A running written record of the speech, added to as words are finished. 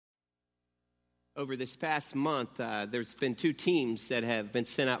Over this past month, there's been two teams that have been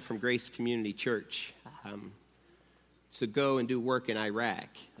sent out from Grace Community Church to go and do work in Iraq.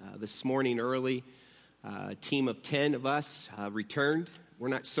 This morning early, a team of 10 of us returned. We're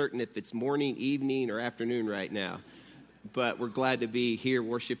not certain if it's morning, evening, or afternoon right now, but we're glad to be here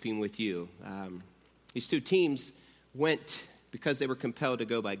worshiping with you. These two teams went because they were compelled to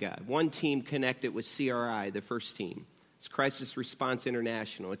go by God. One team connected with CRI, the first team. It's Crisis Response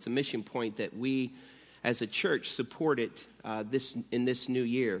International. It's a mission point that we, as a church, supported in this new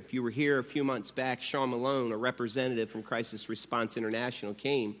year. If you were here a few months back, Sean Malone, a representative from Crisis Response International,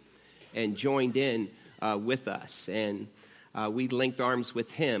 came and joined in with us, and we linked arms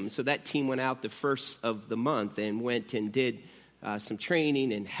with him. So that team went out the first of the month and went and did some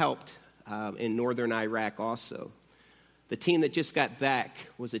training and helped in northern Iraq also. The team that just got back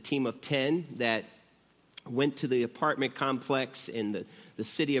was a team of 10 that went to the apartment complex in the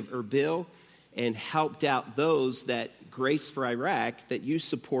city of Erbil and helped out those that Grace for Iraq, that you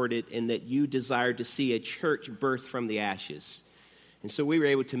supported and that you desired to see a church birthed from the ashes. And so we were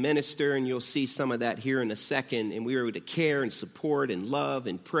able to minister, and you'll see some of that here in a second, and we were able to care and support and love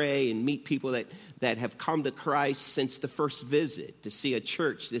and pray and meet people that have come to Christ since the first visit, to see a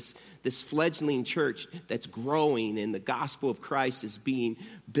church, this fledgling church that's growing, and the gospel of Christ is being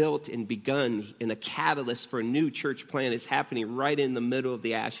built and begun, and a catalyst for a new church plant is happening right in the middle of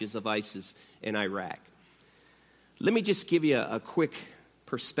the ashes of ISIS in Iraq. Let me just give you a quick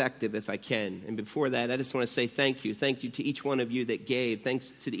perspective if I can. And before that, I just want to say thank you. Thank you to each one of you that gave.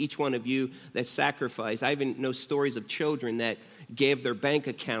 Thanks to each one of you that sacrificed. I even know stories of children that gave their bank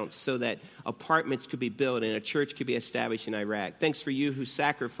accounts so that apartments could be built and a church could be established in Iraq. Thanks for you who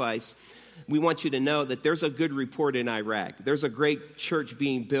sacrificed. We want you to know that there's a good report in Iraq. There's a great church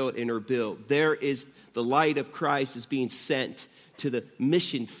being built in Erbil. There is the light of Christ is being sent to the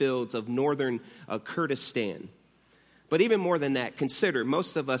mission fields of northern Kurdistan. But even more than that, consider,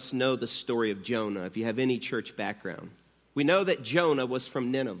 most of us know the story of Jonah, if you have any church background. We know that Jonah was from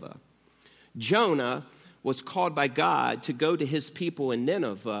Nineveh. Jonah was called by God to go to his people in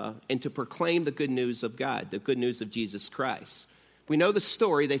Nineveh and to proclaim the good news of God, the good news of Jesus Christ. We know the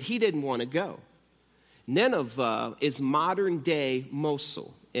story that he didn't want to go. Nineveh is modern-day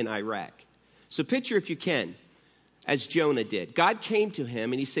Mosul in Iraq. So picture, if you can, as Jonah did. God came to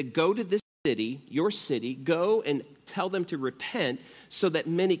him and he said, go to this city, your city, go and tell them to repent so that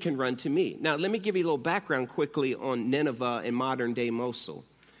many can run to me. Now, let me give you a little background quickly on Nineveh and modern-day Mosul.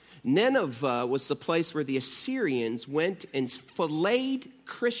 Nineveh was the place where the Assyrians went and filleted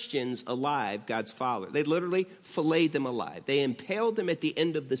Christians alive, God's followers. They literally filleted them alive. They impaled them at the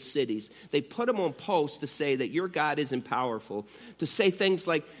end of the cities. They put them on posts to say that your God isn't powerful, to say things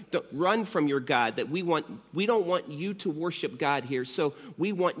like, run from your God, that we don't want you to worship God here, so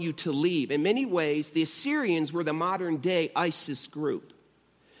we want you to leave. In many ways, the Assyrians were the modern-day ISIS group.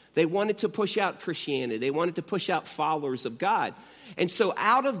 They wanted to push out Christianity. They wanted to push out followers of God. And so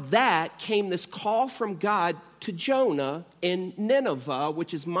out of that came this call from God to Jonah in Nineveh,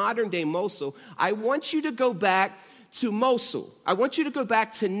 which is modern-day Mosul. I want you to go back to Mosul. I want you to go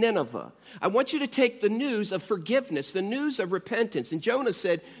back to Nineveh. I want you to take the news of forgiveness, the news of repentance. And Jonah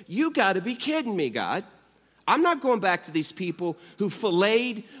said, you got to be kidding me, God. I'm not going back to these people who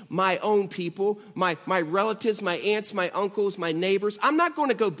filleted my own people, my relatives, my aunts, my uncles, my neighbors. I'm not going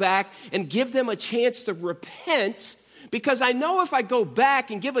to go back and give them a chance to repent, because I know if I go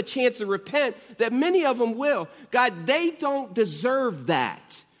back and give a chance to repent, that many of them will. God, they don't deserve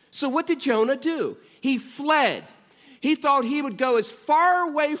that. So what did Jonah do? He fled. He thought he would go as far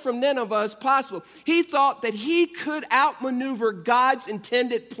away from Nineveh as possible. He thought that he could outmaneuver God's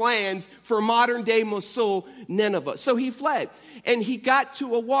intended plans for modern-day Mosul, Nineveh. So he fled, and he got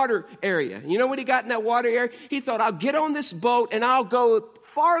to a water area. You know when he got in that water area? He thought, I'll get on this boat, and I'll go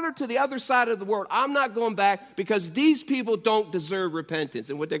farther to the other side of the world. I'm not going back because these people don't deserve repentance.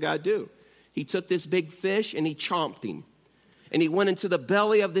 And what did God do? He took this big fish, and he chomped him. And he went into the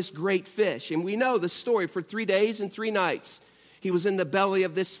belly of this great fish. And we know the story. For 3 days and 3 nights, he was in the belly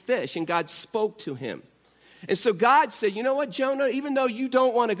of this fish, and God spoke to him. And so God said, you know what, Jonah, even though you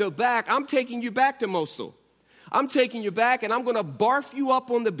don't want to go back, I'm taking you back to Mosul. I'm taking you back, and I'm going to barf you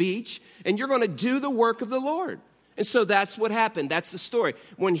up on the beach, and you're going to do the work of the Lord. And so that's what happened. That's the story.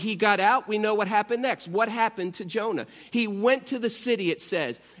 When he got out, we know what happened next. What happened to Jonah? He went to the city, it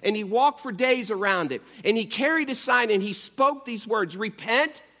says, and he walked for days around it. And he carried a sign, and he spoke these words,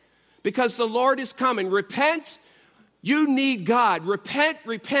 repent, because the Lord is coming. Repent, you need God. Repent,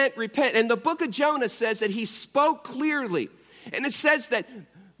 repent, repent. And the book of Jonah says that he spoke clearly. And it says that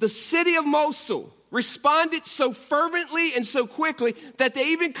the city of Mosul responded so fervently and so quickly that they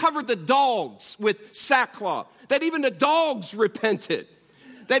even covered the dogs with sackcloth, that even the dogs repented,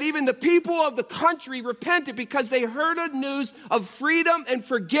 that even the people of the country repented because they heard a news of freedom and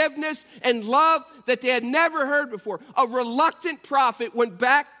forgiveness and love that they had never heard before. A reluctant prophet went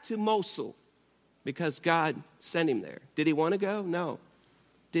back to Mosul because God sent him there. Did he want to go? No.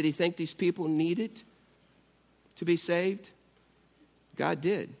 Did he think these people needed to be saved? God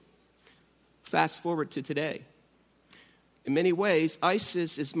did. Fast forward to today. In many ways,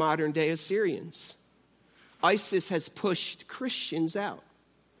 ISIS is modern-day Assyrians. ISIS has pushed Christians out.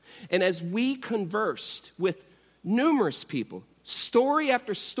 And as we conversed with numerous people, story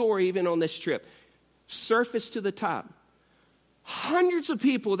after story, even on this trip, surface to the top, hundreds of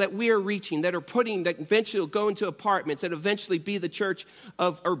people that we are reaching that eventually will go into apartments, that eventually be the church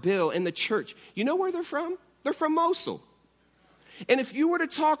of Erbil and the church. You know where they're from? They're from Mosul. And if you were to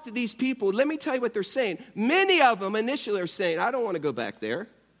talk to these people, let me tell you what they're saying. Many of them initially are saying, I don't want to go back there.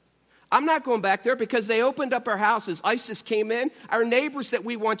 I'm not going back there because they opened up our houses. ISIS came in. Our neighbors that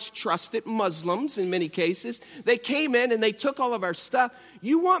we once trusted, Muslims in many cases, they came in and they took all of our stuff.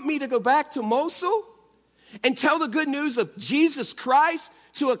 You want me to go back to Mosul and tell the good news of Jesus Christ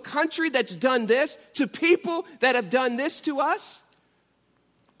to a country that's done this, to people that have done this to us?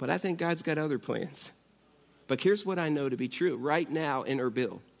 But I think God's got other plans. But here's what I know to be true. Right now in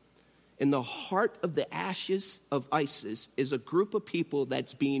Erbil, in the heart of the ashes of ISIS is a group of people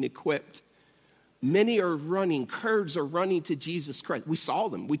that's being equipped. Many are running. Kurds are running to Jesus Christ. We saw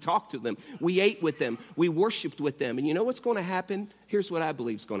them. We talked to them. We ate with them. We worshiped with them. And you know what's going to happen? Here's what I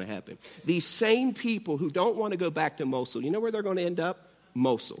believe is going to happen. These same people who don't want to go back to Mosul, you know where they're going to end up?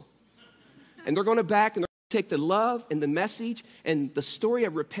 Mosul. And they're going to back and take the love and the message and the story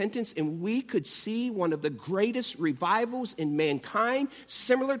of repentance, and we could see one of the greatest revivals in mankind,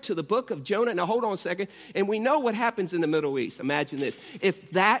 similar to the book of Jonah. Now, hold on a second. And we know what happens in the Middle East. Imagine this.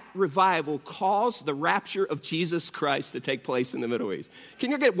 If that revival caused the rapture of Jesus Christ to take place in the Middle East.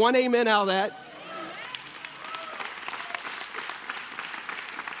 Can you get one amen out of that?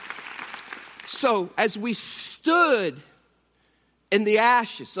 So, as we stood in the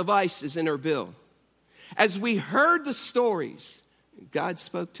ashes of ISIS in Erbil, as we heard the stories, God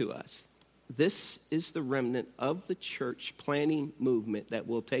spoke to us. This is the remnant of the church planting movement that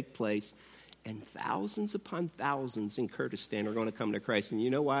will take place, and thousands upon thousands in Kurdistan are going to come to Christ. And you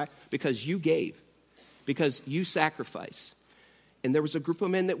know why? Because you gave, because you sacrificed. And there was a group of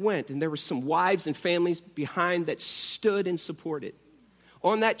men that went, and there were some wives and families behind that stood and supported.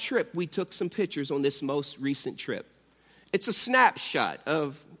 On that trip, we took some pictures on this most recent trip. It's a snapshot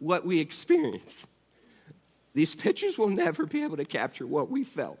of what we experienced. These pictures will never be able to capture what we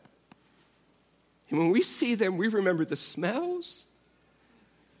felt. And when we see them, we remember the smells.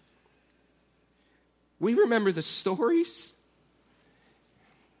 We remember the stories.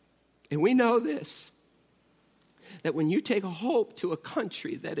 And we know this, that when you take a hope to a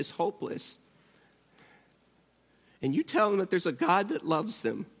country that is hopeless, and you tell them that there's a God that loves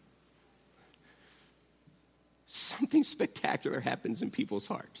them, something spectacular happens in people's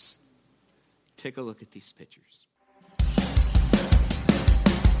hearts. Take a look at these pictures.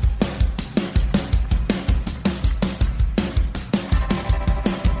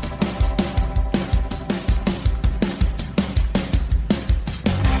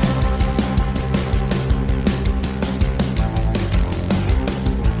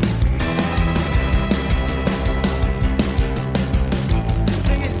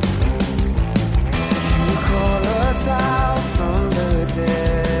 Call us out from the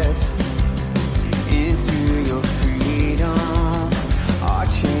depths into your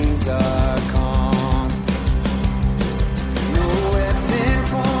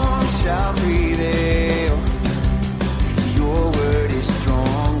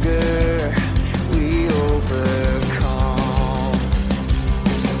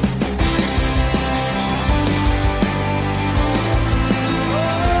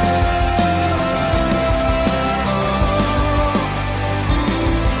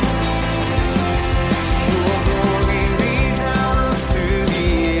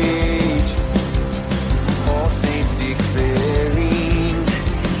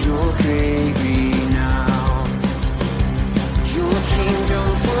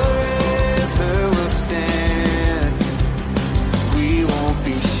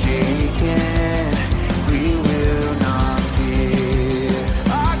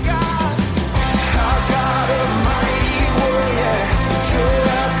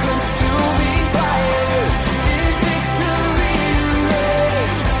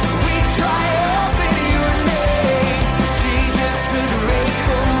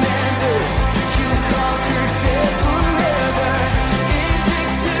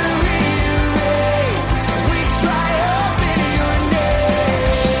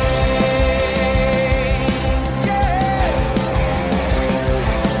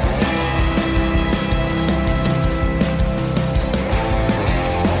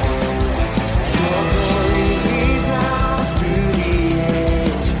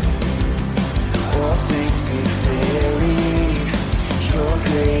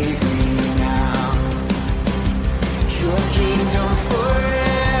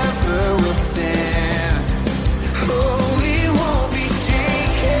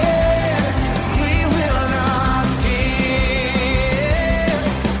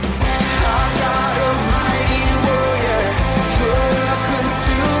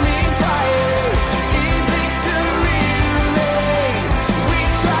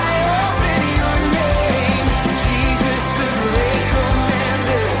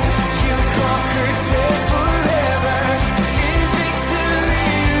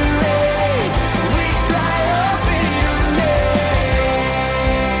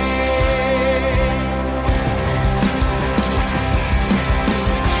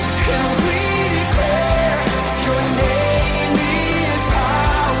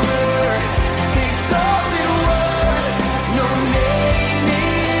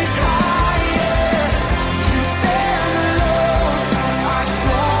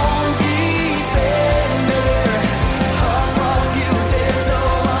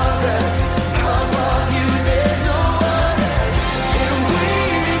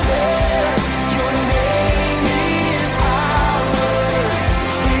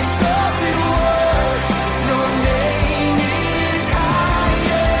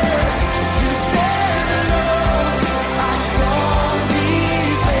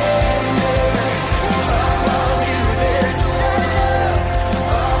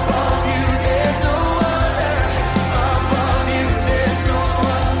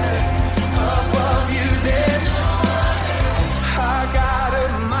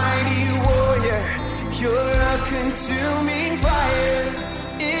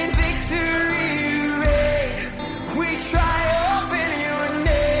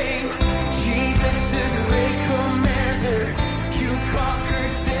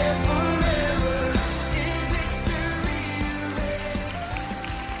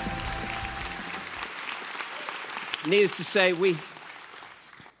Needless to say, we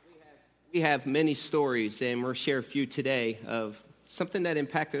have many stories, and we'll share a few today of something that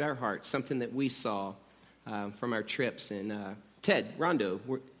impacted our hearts, something that we saw from our trips. And Ted, Rondo,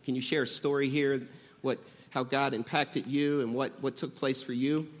 can you share a story here, how God impacted you and what took place for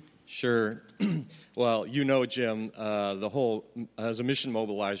you? Sure. Well, Jim, as a mission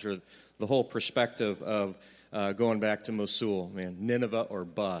mobilizer, the whole perspective of going back to Mosul, man, Nineveh or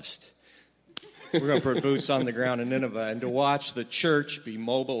bust. We're going to put boots on the ground in Nineveh, and to watch the church be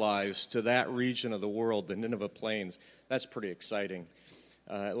mobilized to that region of the world, the Nineveh Plains, that's pretty exciting.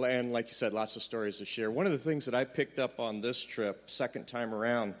 And like you said, lots of stories to share. One of the things that I picked up on this trip, second time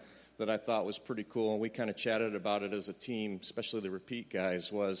around, that I thought was pretty cool, and we kind of chatted about it as a team, especially the repeat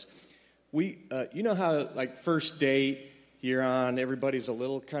guys, was you know how, like, first date, you're on, everybody's a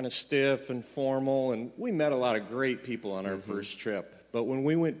little kind of stiff and formal, and we met a lot of great people on our first trip. But when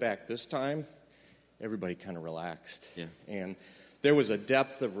we went back this time, everybody kind of relaxed. Yeah. And there was a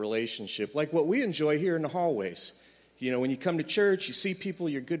depth of relationship, like what we enjoy here in the hallways. You know, when you come to church, you see people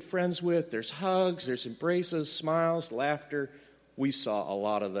you're good friends with, there's hugs, there's embraces, smiles, laughter. We saw a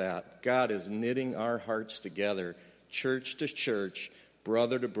lot of that. God is knitting our hearts together, church to church,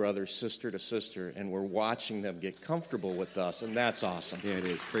 brother to brother, sister to sister, and we're watching them get comfortable with us, and that's awesome. Yeah, it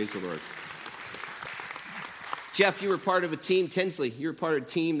is. Praise the Lord. Jeff, you were part of a team, Tinsley, you were part of a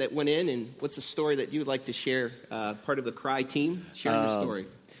team that went in, and what's a story that you would like to share, part of the Cry team? Share your story.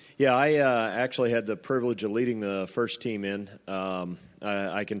 Yeah, I actually had the privilege of leading the first team in.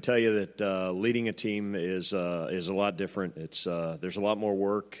 I can tell you that leading a team is a lot different. There's a lot more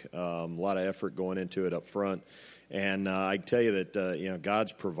work, a lot of effort going into it up front. And I can tell you that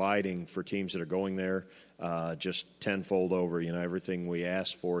God's providing for teams that are going there just tenfold over. Everything we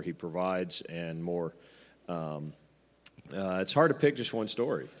ask for, He provides and more. It's hard to pick just one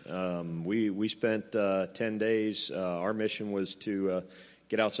story. We spent 10 days. Our mission was to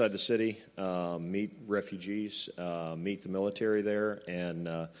get outside the city, meet refugees, meet the military there, and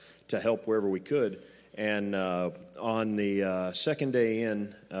to help wherever we could. And on the second day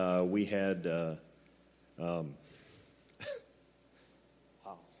in, we had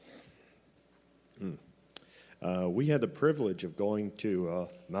we had the privilege of going to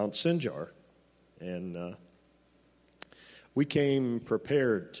Mount Sinjar, and we came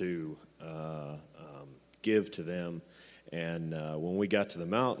prepared to give to them. And when we got to the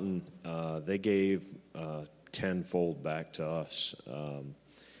mountain, they gave tenfold back to us.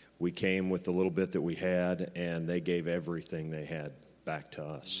 We came with the little bit that we had, and they gave everything they had back to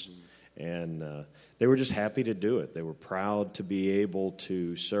us. Mm-hmm. And they were just happy to do it. They were proud to be able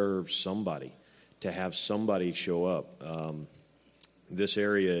to serve somebody, to have somebody show up. This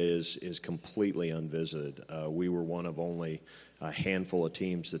area is completely unvisited. We were one of only a handful of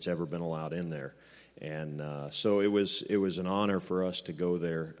teams that's ever been allowed in there. And so it was an honor for us to go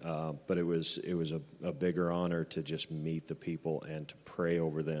there, but it was a bigger honor to just meet the people and to pray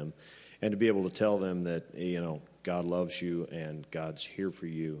over them, and to be able to tell them that God loves you and God's here for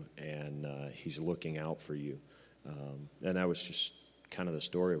you and He's looking out for you, and that was just kind of the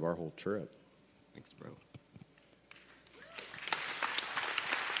story of our whole trip. Thanks, bro.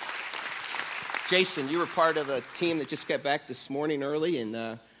 Jason, you were part of a team that just got back this morning early,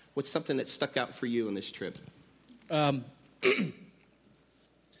 and what's something that stuck out for you on this trip? I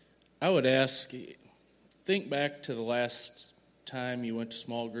would ask, think back to the last time you went to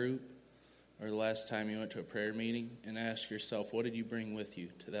small group or the last time you went to a prayer meeting, and ask yourself, what did you bring with you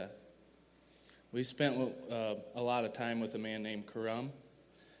to that? We spent a lot of time with a man named Karam,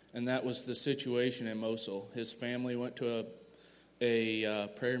 and that was the situation in Mosul. His family went to a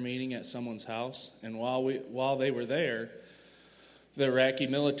prayer meeting at someone's house, and while they were there, the Iraqi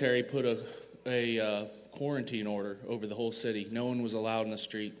military put a quarantine order over the whole city. No one was allowed in the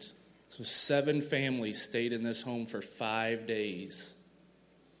streets. So 7 families stayed in this home for 5 days.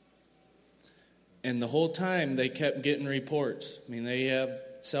 And the whole time they kept getting reports. I mean, they have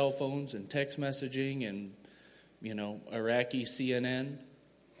cell phones and text messaging and, Iraqi CNN.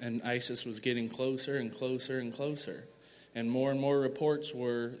 And ISIS was getting closer and closer and closer. And more reports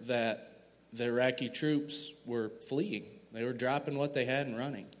were that the Iraqi troops were fleeing. They were dropping what they had and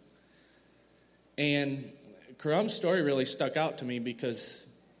running. And Karam's story really stuck out to me because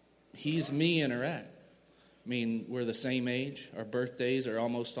he's me in Iraq. I mean, we're the same age. Our birthdays are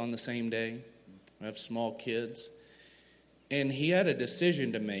almost on the same day. We have small kids. And he had a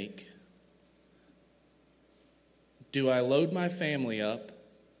decision to make. Do I load my family up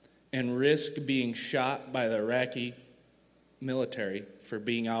and risk being shot by the Iraqi military for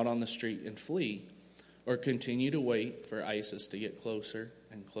being out on the street and flee, or continue to wait for ISIS to get closer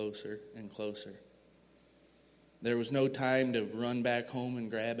and closer and closer? There was no time to run back home and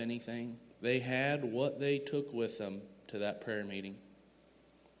grab anything. They had what they took with them to that prayer meeting.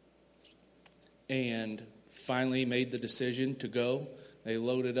 And finally made the decision to go. They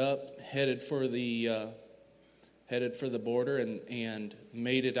loaded up, headed for the border, and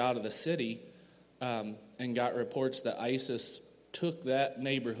made it out of the city, and got reports that ISIS took that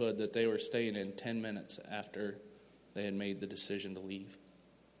neighborhood that they were staying in 10 minutes after they had made the decision to leave.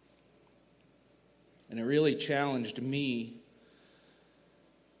 And it really challenged me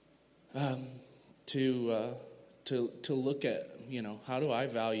to look at, how do I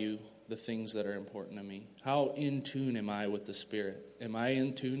value the things that are important to me? How in tune am I with the Spirit? Am I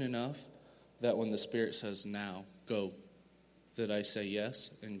in tune enough that when the Spirit says, now, go, that I say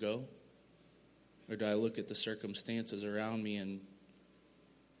yes and go? Or do I look at the circumstances around me and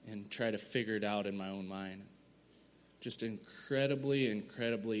try to figure it out in my own mind? Just incredibly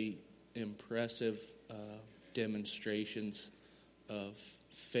impressive demonstrations of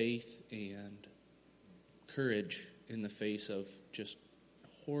faith and courage in the face of just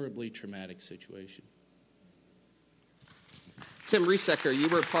horribly traumatic situation. Tim Riesecker, you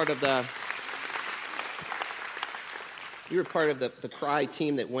were part of the Cry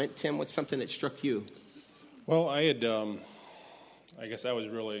team that went. Tim, what's something that struck you? Well, I had, I guess I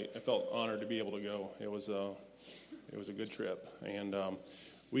felt honored to be able to go. It was a good trip, and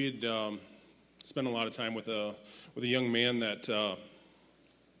we had spent a lot of time with a young man that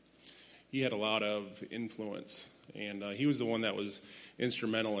he had a lot of influence, and he was the one that was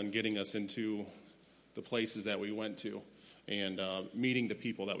instrumental in getting us into the places that we went to, and meeting the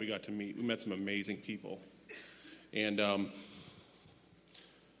people that we got to meet. We met some amazing people, and I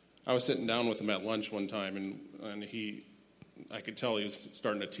was sitting down with him at lunch one time, and I could tell he was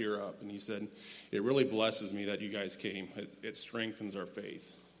starting to tear up, and he said, "It really blesses me that you guys came. It strengthens our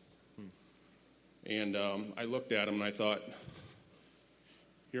faith." And I looked at him and I thought,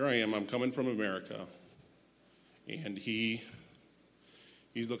 here I am, I'm coming from America, and he's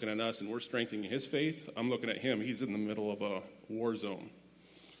looking at us and we're strengthening his faith. I'm looking at him, he's in the middle of a war zone.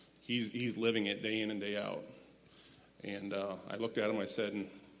 He's living it day in and day out. And I looked at him, I said,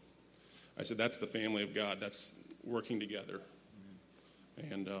 that's the family of God, that's working together.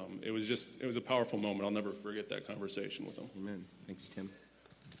 And it was a powerful moment. I'll never forget that conversation with him. Amen. Thanks, Tim.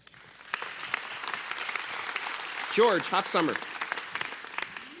 George Hofsummer,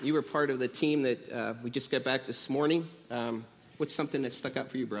 you were part of the team that we just got back this morning. What's something that stuck out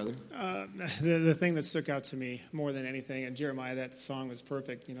for you, brother? The thing that stuck out to me more than anything, and Jeremiah, that song was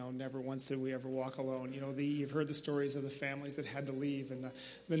perfect. Never once did we ever walk alone. You've heard the stories of the families that had to leave, and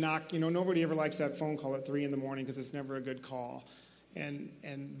the knock. Nobody ever likes that phone call at 3 a.m. because it's never a good call.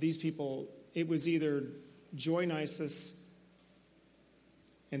 And these people, it was either join ISIS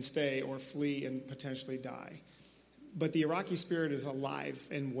and stay, or flee and potentially die. But the Iraqi spirit is alive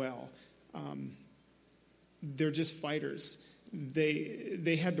and well. They're just fighters.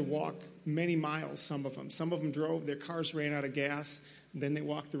 They had to walk many miles, some of them. Some of them drove. Their cars ran out of gas. Then they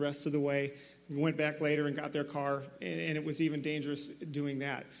walked the rest of the way, went back later and got their car, and it was even dangerous doing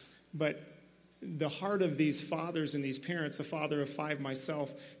that. But the heart of these fathers and these parents, a father of 5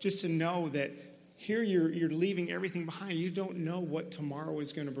 myself, just to know that here you're leaving everything behind. You don't know what tomorrow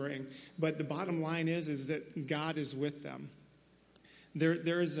is going to bring. But the bottom line is that God is with them.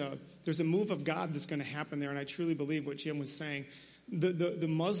 There's a move of God that's going to happen there, and I truly believe what Jim was saying. The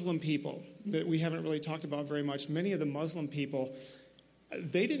Muslim people that we haven't really talked about very much, many of the Muslim people,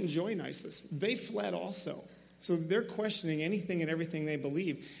 they didn't join ISIS. They fled also. So they're questioning anything and everything they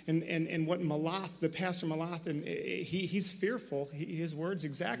believe. And what Malath, the pastor Malath, and he's fearful, his words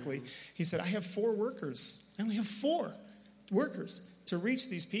exactly, he said, I have 4 workers. I only have 4 workers to reach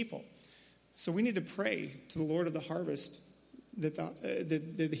these people. So we need to pray to the Lord of the harvest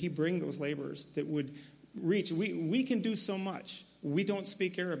that he bring those laborers that would reach. We can do so much. We don't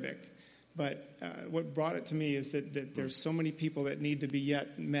speak Arabic. But what brought it to me is that there's so many people that need to be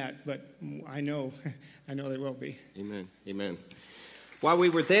yet met, but I know there will be. Amen. Amen. While we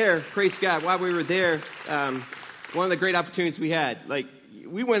were there, praise God, one of the great opportunities we had,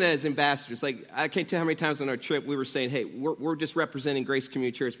 we went as ambassadors. I can't tell how many times on our trip we were saying, hey, we're just representing Grace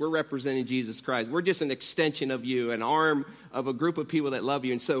Community Church. We're representing Jesus Christ. We're just an extension of you, an arm of a group of people that love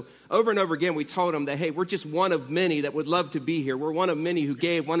you. And so over and over again, we told them that, hey, we're just one of many that would love to be here. We're one of many who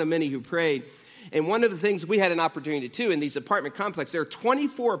gave, one of many who prayed. And one of the things we had an opportunity to do in these apartment complexes, there are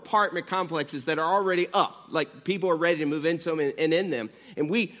 24 apartment complexes that are already up. People are ready to move into them and in them. And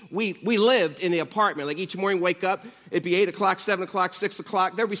we lived in the apartment. Each morning wake up, it'd be 8 o'clock, 7 o'clock, 6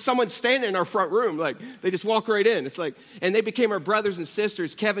 o'clock. There'd be someone standing in our front room. Like, they just walk right in. It's like, and they became our brothers and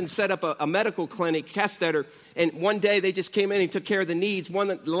sisters. Kevin set up a medical clinic, Castetter, and one day they just came in and took care of the needs.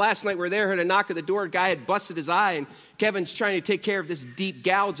 The last night we were there, heard a knock at the door. A guy had busted his eye, and Kevin's trying to take care of this deep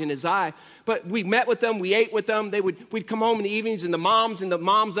gouge in his eye. But we met with them, we ate with them. We'd come home in the evenings, and the moms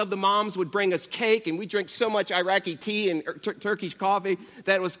of the moms would bring us cake, and we drank so much Iraqi tea and Turkish coffee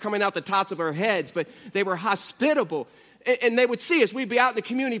that it was coming out the tops of our heads. But they were hospitable. And they would see us. We'd be out in the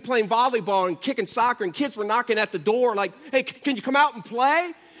community playing volleyball and kicking soccer, and kids were knocking at the door like, hey, can you come out and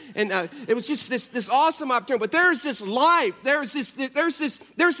play? And it was just this awesome opportunity. But there's this life. There's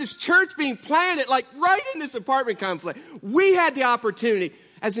this church being planted like right in this apartment complex. We had the opportunity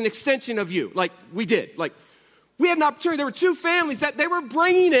as an extension of you, like we did. Like we had an opportunity. There were two families that they were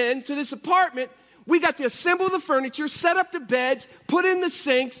bringing in to this apartment. We got to assemble the furniture, set up the beds, put in the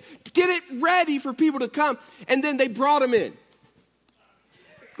sinks, get it ready for people to come. And then they brought them in.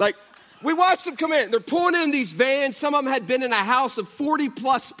 Like, we watched them come in. They're pulling in these vans. Some of them had been in a house of 40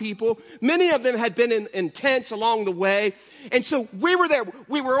 plus people. Many of them had been in tents along the way. And so we were there.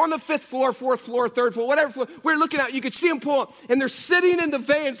 We were on the 5th floor, 4th floor, 3rd floor, whatever floor. We were looking out. You could see them pull up. And they're sitting in the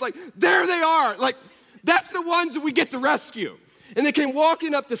vans like, there they are. Like, that's the ones that we get to rescue. And they came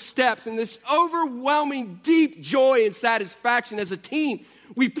walking up the steps in this overwhelming deep joy and satisfaction as a team.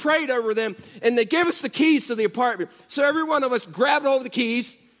 We prayed over them. And they gave us the keys to the apartment. So every one of us grabbed hold of the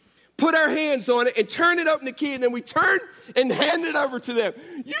keys, put our hands on it, and turned it open the key, and then we turned and handed it over to them.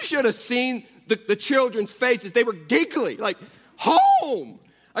 You should have seen the children's faces. They were giggly, like, home.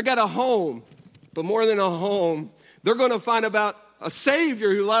 I got a home. But more than a home, they're going to find about a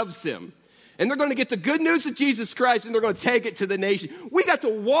Savior who loves them. And they're going to get the good news of Jesus Christ, and they're going to take it to the nation. We got to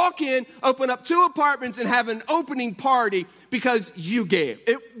walk in, open up 2 apartments, and have an opening party because you gave.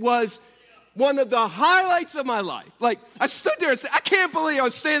 It was one of the highlights of my life. Like, I stood there and said, I can't believe I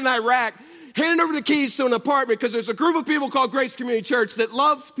was standing in Iraq, handing over the keys to an apartment because there's a group of people called Grace Community Church that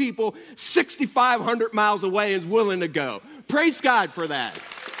loves people 6,500 miles away and is willing to go. Praise God for that.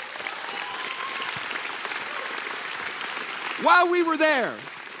 While we were there,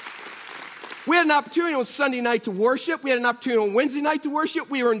 we had an opportunity on Sunday night to worship. We had an opportunity on Wednesday night to worship.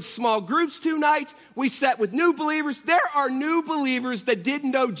 We were in small groups 2 nights. We sat with new believers. There are new believers that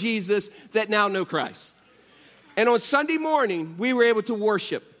didn't know Jesus that now know Christ. And on Sunday morning, we were able to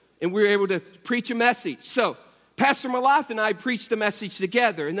worship and we were able to preach a message. So Pastor Malath and I preached the message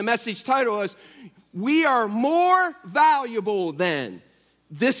together. And the message title was, we are more valuable than.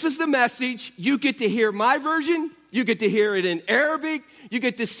 This is the message. You get to hear my version. You get to hear it in Arabic. You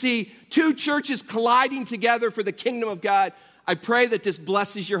get to see 2 churches colliding together for the kingdom of God. I pray that this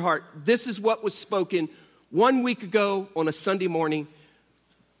blesses your heart. This is what was spoken 1 week ago on a Sunday morning.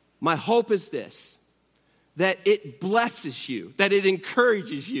 My hope is this, that it blesses you, that it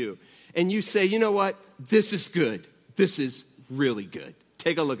encourages you, and you say, you know what? This is good. This is really good.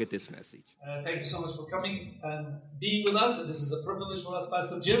 Take a look at this message. Thank you so much for coming and being with us. This is a privilege for us,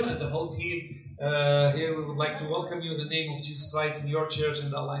 Pastor Jim, and the whole team here. We would like to welcome you in the name of Jesus Christ in your church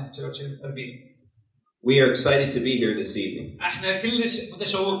and the Alliance Church in Erbil. We are excited to be here this evening. احنا كلش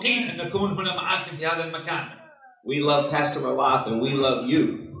متشوقين ان نكون هنا معاكم في هذا المكان. We love Pastor Malath and we love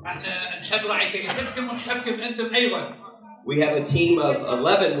you. احنا نحب راعي كنيستكم ونحبكم انتم ايضا. We have a team of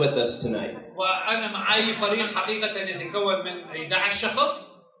 11 with us tonight. وانا معي فريق حقيقة يتكون من 11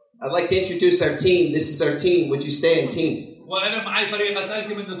 شخص. I'd like to introduce our team. This is our team. Would you stand, team? وانا معي فريق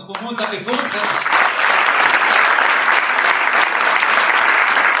اسالكم ان تقومون تقفون.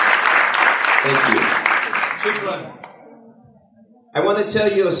 Thank you. شكرا. I want to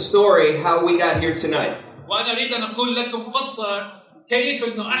tell you a story how we got here tonight. وانا اريد ان اقول لكم قصة كيف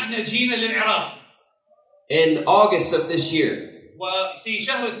انه احنا جينا للعراق. In August of this year, وفي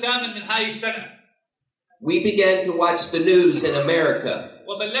شهر الثامن من هاي السنة, we began to watch the news in America.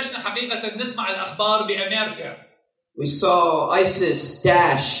 وبلشنا حقيقة نسمع الأخبار بأمريكا. We saw ISIS,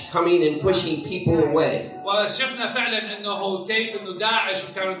 Daesh coming and pushing people away. وشفنا فعلا إنه كيف إنه داعش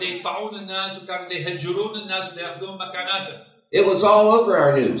وكانوا يدفعون الناس وكانوا يهجرون الناس ويأخذون مكاناتهم. It was all over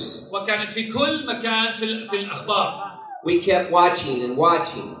our news. وكانت في كل مكان في الأخبار. We kept watching and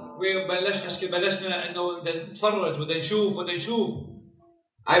watching. بلشنا إنه نتفرج ونشوف.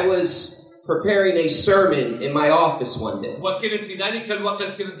 I was preparing a sermon in my office one day. وكنت في ذلك الوقت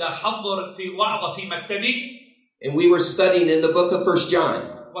كنت أحضر في وعظة في مكتبي. And we were studying in the book of 1 John.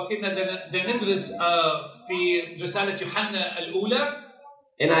 وكنا ندرس في رسالة يوحنا الأولى.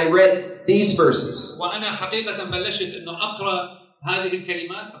 And I read these verses. وأنا حقيقة بلشت إنه أقرأ هذه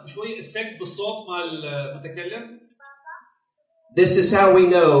الكلمات. شوي إفكت بالصوت مع المتكلم. This is how we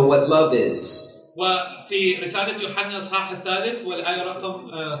know what love is. وفي رسالة يوحنا الإصحاح 3 والآية رقم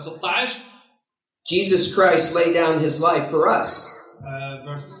 16 Jesus Christ laid down his life for us.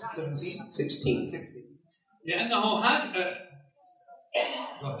 verse 16. 16 لأنه هذا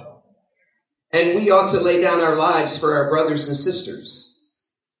And we ought to lay down our lives for our brothers and sisters.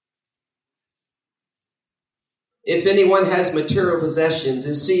 If anyone has material possessions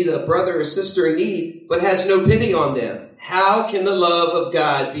and sees a brother or sister in need, but has no pity on them, how can the love of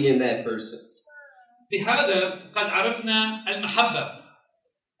God be in that person? بهذا قد عرفنا المحبة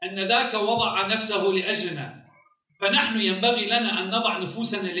أن ذاك وضع نفسه لأجلنا فنحن ينبغي لنا أن نضع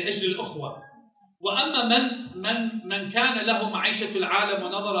نفوسنا لأجل الأخوة. وأما من كان له معيشة العالم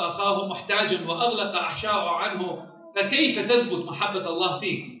ونظر أخاه محتاجا وأغلق أحشاءه عنه فكيف تثبت محبة الله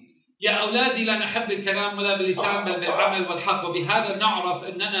فيه؟ يا أولادي لا نحب بالكلام ولا باللسان بل بالعمل والحق وبهذا نعرف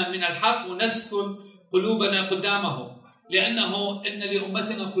أننا من الحق ونسكن قلوبنا قدامه لأنه إن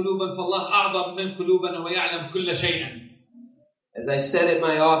لأمتنا قلوبا فالله أعظم من قلوبنا ويعلم كل شيء. As I sat at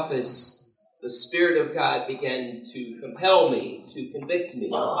my office, the Spirit of God began to compel me, to convict me.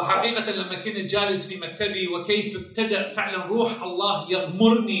 وحقيقة لما كنت جالس في مكتبي وكيف ابتدأ فعلا روح الله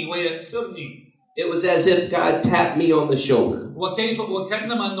يغمرني ويأسرني. It was as if God tapped me on the shoulder.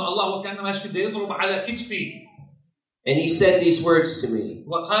 وكأنما أنه الله كده يضرب على كتفي. And he said these words to me.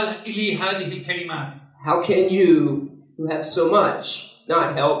 وقال إلي هذه الكلمات. How can you, who have so much,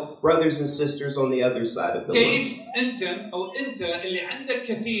 not help brothers and sisters on the other side of the world? كيف أنت اللي عندك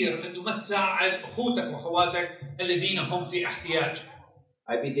كثير أنه ما تساعد أخوتك وأخواتك الذين هم في احتياج.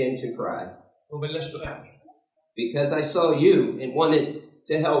 I began to cry. وبلشت أبكي. Because I saw you and wanted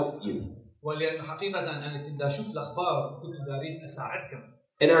to help you. ولأن حقيقة أنا كنت أشوف الأخبار وكنت أريد أساعدكم.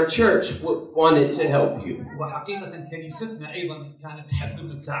 And our church wanted to help you. وحقيقة كنيستنا أيضا كانت تحب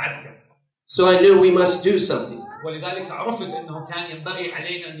أن تساعدكم. So I knew we must do something. ولذلك عرفت أنه كان ينبغي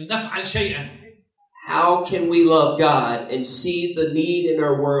علينا أن نفعل شيئا. How can we love God and see the need in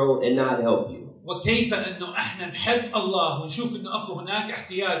our world and not help you? وكيف أنه إحنا نحب الله ونشوف أنه أكو هناك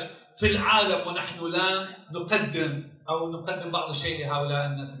احتياج في العالم ونحن لا نقدم بعض الشيء لهؤلاء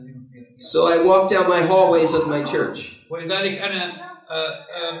الناس الذين فيها. So I walked down my hallways of my church. ولذلك أنا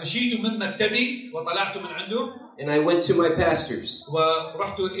مشيت من مكتبي وطلعت من عنده. And I went to my pastors.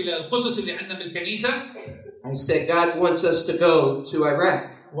 ورحت إلى القصص اللي عندنا بالكنيسة. I said, God wants us to go to Iraq.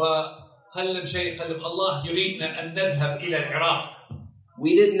 وقلب الله يريدنا أن نذهب إلى العراق.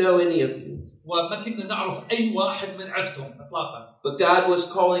 We didn't know any of you. وما كنا نعرف أي واحد من عندكم إطلاقا. But God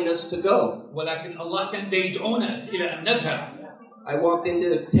was calling us to go. ولكن الله كان يدعونا إلى أن نذهب. I walked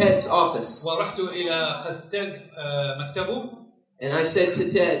into Ted's office. ورحت إلى قسطنطين مكتبه. And I said to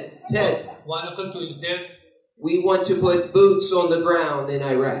Ted, وأنا قلت لتيد, we want to put boots on the ground in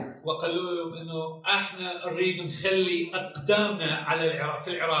Iraq. وقالوا لهم إنه إحنا نريد نخلي أقدامنا على العراق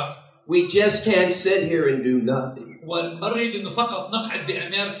في العراق. We just can't sit here and do nothing. وما نريد إنه فقط نقعد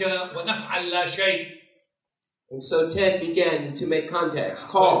بأمريكا ونفعل لا شيء. And so Ted began to make contacts,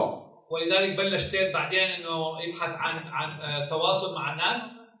 call. ولذلك بلش تيد بعدين إنه يبحث عن تواصل مع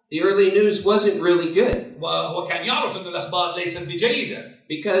الناس. The early news wasn't really good. وهو كان يعرف إنه الأخبار ليست بجيدة.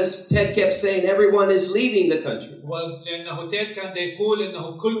 Because Ted kept saying everyone is leaving the country. ولأنه تيد كان يقول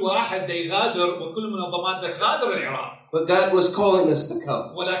إنه كل واحد يغادر وكل منظمات تغادر العراق. But God was calling us to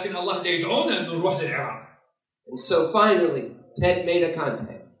come. ولكن الله يدعونا إنه نروح للعراق. And so finally, Ted made a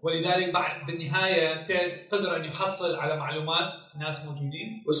contact. ولذلك بالنهاية تيد قدر أن يحصل على معلومات ناس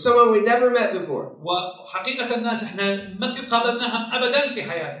موجودين. With someone we never met before. وحقيقة الناس إحنا ما قابلناهم أبداً في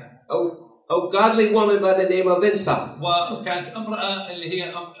حياتنا. A godly woman by the name of Insa. وكانت امرأة اللي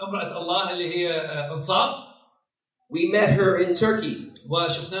هي امرأة الله اللي هي إنصاف. We met her in Turkey.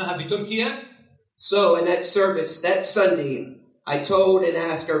 وشفناها بتركيا. So in that service that Sunday, I told and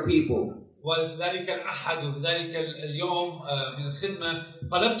asked our people. وفي ذلك الأحد وفي ذلك اليوم من الخدمة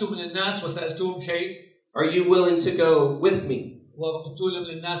طلبت من الناس وسألتهم شيء. Are you willing to go with me? وقلت لهم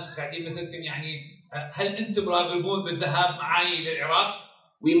للناس قاعدين مثلكم يعني هل أنتم راغبون بالذهاب معي للعراق؟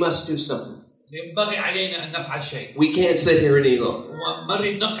 We must do something. ينبغي علينا أن نفعل شيء. We can't sit here any longer. وما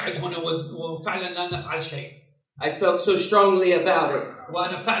نريد نقعد هنا وفعلا لا نفعل شيء. I felt so strongly about it.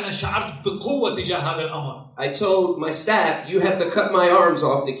 وأنا فعلا شعرت بقوة تجاه هذا الأمر. I told my staff, you have to cut my arms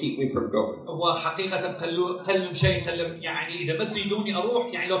off to keep me from going. وحقيقة قلم شيء يعني إذا ما تريدوني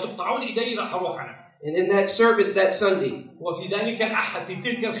أروح يعني لو تقطعون إيدي راح أروح أنا. And in that service that Sunday, وفي ذلك الأحد في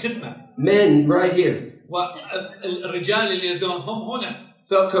تلك الخدمة, men right here, والرجال اللي هم هنا,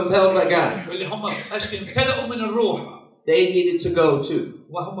 felt compelled by God. واللي هم امتلأوا من الروح. They needed to go too.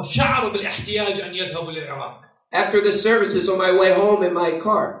 وهم شعروا بالاحتياج أن يذهبوا للعراق. After the services on my way home in my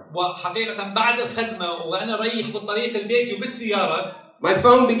car, وحقيقة بعد الخدمة وأنا رايح بالطريق البيت وبالسيارة, my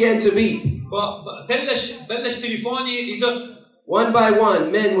phone began to beep. بلش تليفوني يدق. One by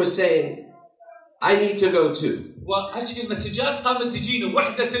one, men were saying, I need to go too. وهالشي المسجات قامت تجيني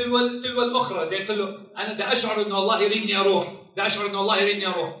وحده تلو الاخرى، بدي اقول له انا بدي اشعر انه الله يريدني اروح، بدي اشعر انه الله يريدني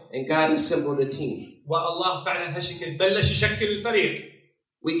اروح. And God assembled a team. والله فعلا هالشكل بلش يشكل الفريق.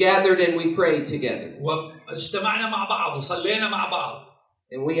 We gathered and we prayed together. واجتمعنا مع بعض وصلينا مع بعض.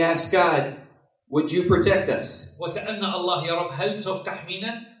 And we asked God, would you protect us? وسألنا الله يا رب هل سوف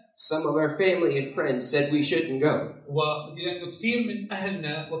تحمينا؟ Some of our family and friends said we shouldn't go. ولأنه كثير من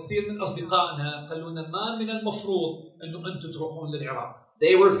أهلنا وكثير من أصدقائنا قالوا لنا ما من المفروض أنه أنتم تروحون للعراق.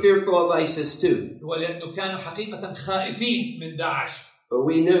 They were fearful of ISIS too. ولأنه كانوا حقيقة خائفين من داعش. But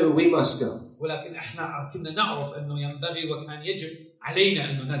we knew we must go. ولكن إحنا كنا نعرف أنه ينبغي وكان يجب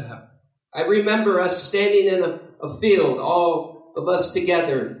علينا أنه نذهب. I remember us standing in a field, all of us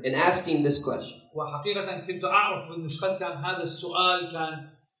together, and asking this question. وحقيقة كنت أعرف أنه شقد كان هذا السؤال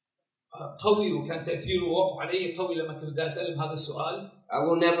كان قوي وكان تأثيره وقع علي قوي لما كنت أسألهم هذا السؤال. I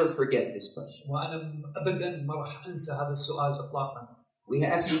will never forget this question. وأنا أبداً ما راح أنسى هذا السؤال إطلاقاً. We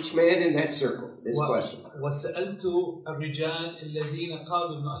asked each man in that circle this question. وسألت الرجال الذين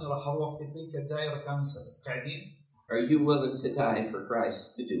قالوا إنه أنا راح أروح في تلك الدائرة كانوا قاعدين. Are you willing to die for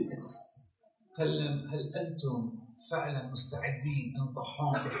Christ to do this? قال هل أنتم فعلاً مستعدين أن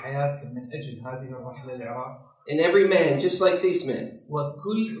تضحون بحياتكم من أجل هذه الرحلة للعراق؟ And every man, just like these men,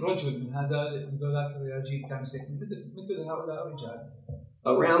 وكل رجل من هؤلاء الرجال كان سيكون مثل هؤلاء الرجال.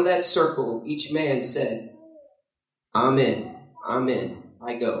 Around that circle, each man said, Amen, Amen.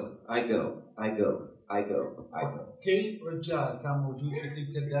 I go, I go, I go, I go, I go. كل رجال كان موجود في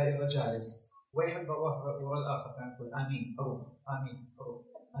تلك الدائرة جالس. واحد وراء الآخر كان يقول آمين أروح آمين أروح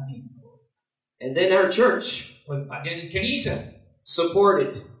آمين أروح. And then our church وبعدين الكنيسة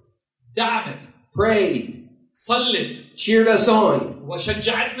supported, دعمت, prayed, صلت, cheered us on,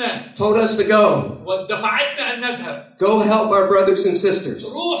 وشجعتنا, told us to go. ودفعتنا أن نذهب. Go help our brothers and sisters.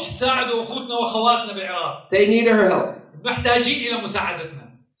 روح ساعدوا أخوتنا وأخواتنا بالعراق. They need our help. محتاجين إلى مساعدتنا.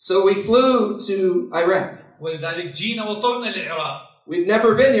 So we flew to Iraq. ولذلك جينا وطرنا للعراق. We've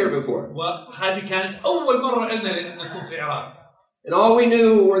never been here before. وهذه كانت أول مرة لنا أن نكون في العراق. And all we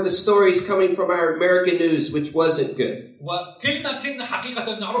knew were the stories coming from our American news, which wasn't good. وكل ما كنا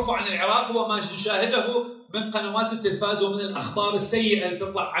حقيقة نعرفه عن العراق هو ما نشاهده من قنوات التلفاز ومن الأخبار السيئة اللي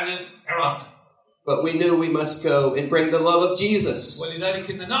تطلع عن العراق. But we knew we must go and bring the love of Jesus. ولذلك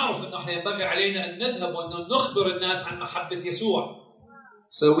كنا نعرف أنه إحنا ينبغي علينا أن نذهب وأن نخبر الناس عن محبة يسوع.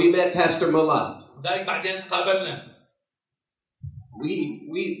 So we met Pastor Malak. ذلك بعدين قابلنا.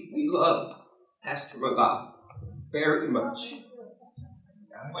 We love Pastor Malak very much.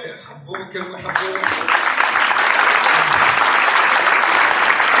 يحبوك المحبون.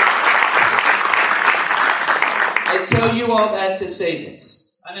 I tell you all that to say this.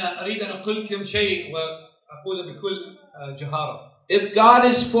 أنا أريد أن أقول لكم شيء وأقوله بكل جهارة. If God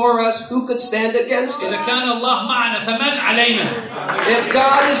is for us, who could stand against us? إذا كان الله معنا فمن علينا؟ If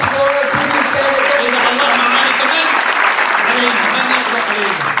God is for us, who can stand against us? إذا الله معنا فمن علينا؟ من يقدر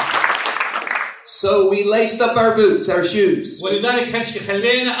علينا؟ So we laced up our boots, our shoes. ولذلك هالشي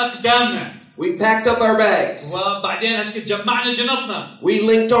خلينا أقدامنا. We packed up our bags. وبعدين هالشي جمعنا جنطنا. We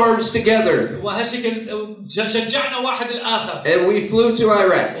linked arms together. وهالشي شجعنا واحد الآخر. And we flew to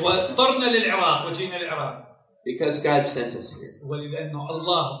Iraq. وطرنا للعراق وجينا للعراق. Because God sent us here. ولأنه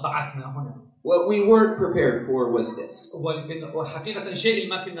الله بعثنا هنا. What we weren't prepared for was this. وحقيقة شيء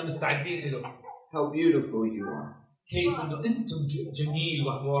ما كنا مستعدين له. How beautiful you are. كيف إنه أنتم جميل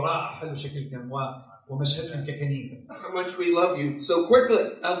ورائع حلو شكلكم ومشهدكم ككنيسة. How much we love you so quickly.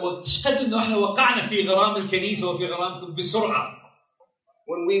 وشقد إنه إحنا وقعنا في غرام الكنيسة وفي غرامكم بسرعة.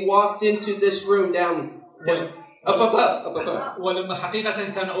 When we walked into this room down, up. ولما حقيقة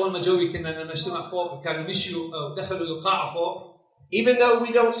كان أول ما جوي كنا نجتمع فوق كانوا مشيوا ودخلوا القاعة فوق. Even though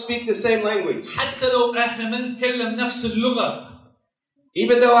we don't speak the same language. حتى لو إحنا ما نتكلم نفس اللغة.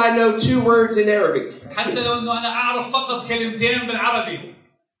 Even though I know 2 words in Arabic. حتى لو إنه أنا أعرف فقط كلمتين بالعربي.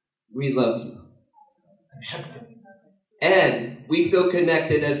 We love you. نحبك. And we feel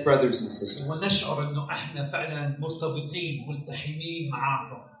connected as brothers and sisters. ونشعر إنه إحنا فعلا مرتبطين ملتحمين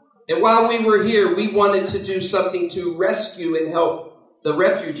معاكم. And while we were here, we wanted to do something to rescue and help the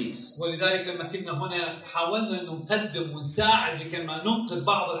refugees. ولذلك لما كنا هنا حاولنا إنه نقدم ونساعد لكي ما ننقذ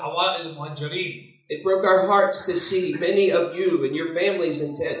بعض العوائل المهاجرين. It broke our hearts to see many of you and your families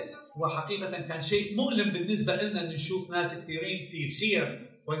in tents. وحقيقة كان شيء مؤلم بالنسبة لنا أن نشوف ناس كثيرين في خير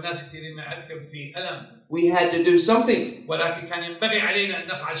والناس كثيرين معكم في ألم. We had to do something. ولكن كان ينبغي علينا أن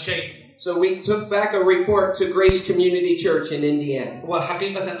نفعل شيء. So we took back a report to Grace Community Church in Indiana.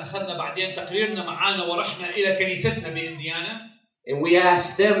 وحقيقة أخذنا بعدين تقريرنا معانا ورحنا إلى كنيستنا بإنديانا. And we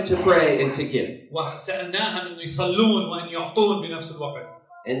asked them to pray and to give. وسألناهم إنه يصلون وأن يعطون بنفس الوقت.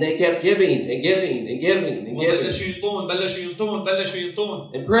 And they kept giving and giving and giving and giving. بلشوا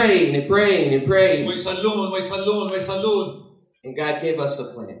ينطون. And praying and praying and praying. ويصلون. And God gave us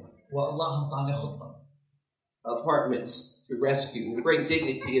a plan. والله أعطانا خطة. Apartments to rescue and bring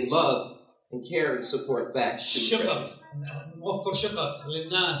dignity and love and care and support back to the شقق نوفر شقق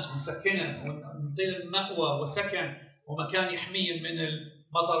للناس ونسكنها ونعطي لهم مأوى وسكن ومكان يحميهم من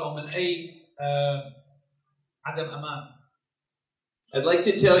المطر أو من أي عدم أمان. I'd like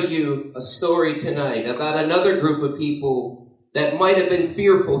to tell you a story tonight about another group of people that might have been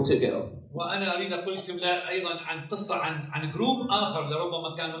fearful to go. وأنا أريد أقول لكم أيضا عن قصة عن جروب آخر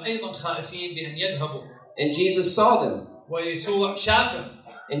لربما كانوا أيضا خائفين بأن يذهبوا. And Jesus saw them. ويسوع شافهم.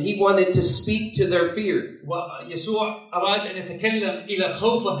 And he wanted to speak to their fear. ويسوع أراد أن يتكلم إلى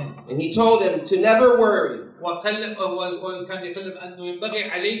خوفهم. And he told them to never worry. وكان يقول أنه ينبغي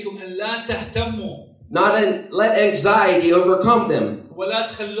عليكم أن لا تهتموا. Not let anxiety overcome them. ولا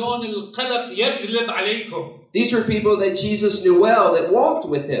تخلون القلق يغلب عليكم. These were people that Jesus knew well, that walked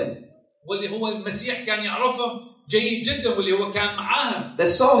with him. واللي هو المسيح كان يعرفهم جيد جدا واللي هو كان معاهم. That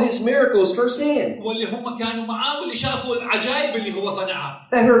saw his miracles firsthand. واللي هم كانوا معاه واللي شافوا العجائب اللي هو صنعها.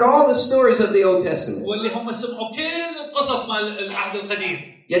 That heard all the stories of the Old Testament. واللي هم سمعوا كل القصص مال العهد القديم.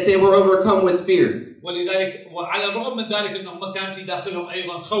 Yet they were overcome with fear. ولذلك وعلى الرغم من ذلك انهم كان في داخلهم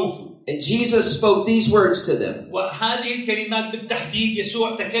ايضا خوف. And Jesus spoke these words to them. وهذه الكلمات بالتحديد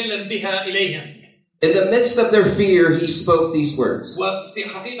يسوع تكلم بها اليهم. In the midst of their fear, he spoke these words. وفي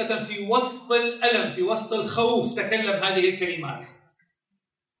حقيقة في وسط الألم في وسط الخوف تكلم هذه الكلمات.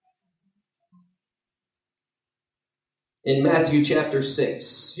 In Matthew chapter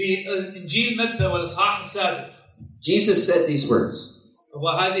 6. في إنجيل متى والإصحاح السادس. Jesus said these words.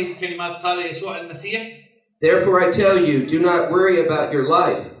 وهذه الكلمات قال يسوع المسيح. Therefore I tell you, do not worry about your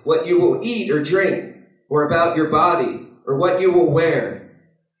life, what you will eat or drink, or about your body, or what you will wear.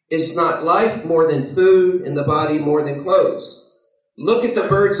 Is not life more than food, and the body more than clothes? Look at the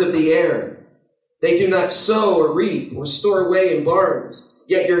birds of the air. They do not sow or reap or store away in barns,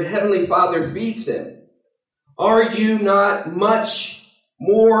 yet your heavenly Father feeds them. Are you not much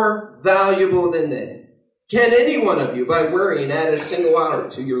more valuable than they? Can any one of you, by worrying, add a single hour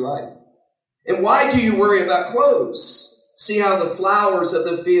to your life? And why do you worry about clothes? See how the flowers of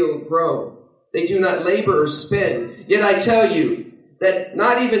the field grow. They do not labor or spin. Yet I tell you that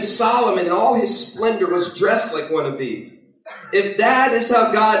not even Solomon in all his splendor was dressed like one of these. If that is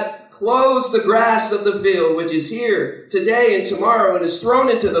how God clothes the grass of the field, which is here today and tomorrow and is thrown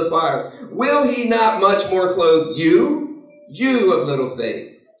into the fire, will he not much more clothe you, you of little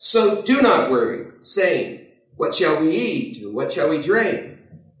faith? So do not worry, saying, what shall we eat, or what shall we drink,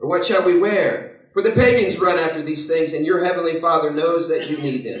 or what shall we wear? For the pagans run after these things, and your heavenly Father knows that you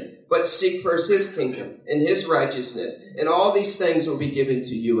need them. But seek first his kingdom and his righteousness, and all these things will be given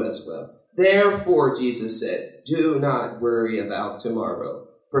to you as well. Therefore, Jesus said, do not worry about tomorrow,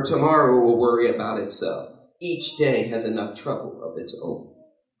 for tomorrow will worry about itself. Each day has enough trouble of its own.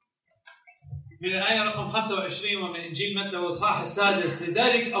 من الآية رقم 25 ومن إنجيل متى والإصحاح السادس.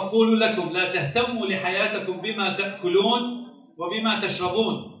 لذلك أقول لكم لا تهتموا لحياتكم بما تأكلون وبما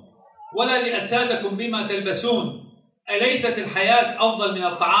تشربون ولا لأجسادكم بما تلبسون. أليست الحياة أفضل من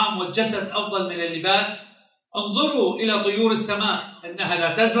الطعام والجسد أفضل من اللباس؟ انظروا إلى طيور السماء إنها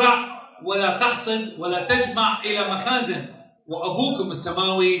لا تزرع ولا تحصد ولا تجمع إلى مخازن وأبوكم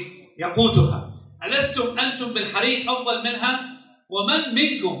السماوي يقوتها. ألستم أنتم بالحريق أفضل منها؟ ومن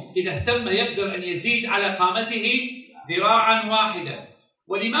منكم إذا اهتم يقدر أن يزيد على قامته ذراعا واحدة؟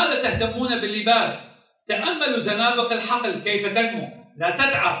 ولماذا تهتمون باللباس؟ تأملوا زنابق الحقل كيف تنمو، لا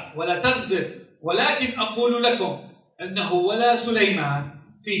تتعب ولا تغزل. ولكن أقول لكم أنه ولا سليمان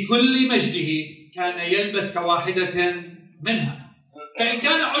في كل مجده كان يلبس كواحدة منها. فإن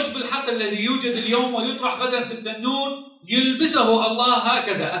كان عشب الحقل الذي يوجد اليوم ويطرح غدا في التنور يلبسه الله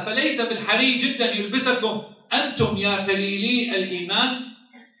هكذا، أفليس بالحري جدا يلبسكم أنتم يا قليلي الإيمان؟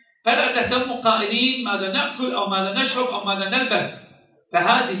 فلا تهتموا قائلين ماذا نأكل أو ماذا نشرب أو ماذا نلبس،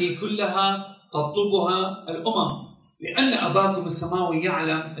 فهذه كلها تطلبها الأمم، لأن أباكم السماوي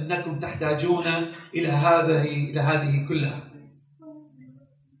يعلم أنكم تحتاجون إلى هذه كلها.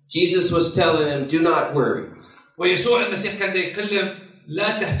 Jesus was telling them, do not worry. ويسوع المسيح كان يتكلم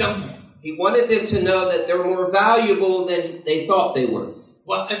لا تهتموا. He wanted them to know that they were more valuable than they thought they were.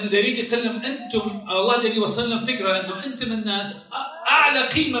 وأنه يريد يتكلم أنتم، الله يريد يوصل لهم فكرة أنه أنتم الناس أعلى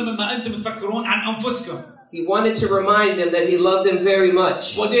قيمة مما أنتم تفكرون عن أنفسكم. He wanted to remind them that he loved them very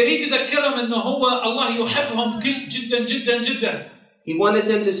much. ويريد يذكرهم أنه هو الله يحبهم جدا جدا جدا. He wanted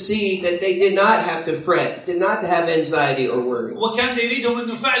them to see that they did not have to fret, did not have anxiety or worry. وكان يريدهم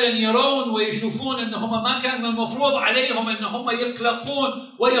انه فعلا يرون ويشوفون انهم ما كان المفروض عليهم انهم يقلقون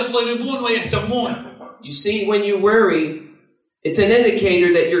ويضطربون ويهتمون. You see, when you worry, it's an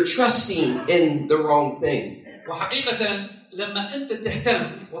indicator that you're trusting in the wrong thing. وحقيقة لما أنت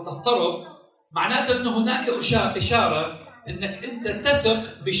تهتم وتضطرب معناته أنه هناك إشارة أنك أنت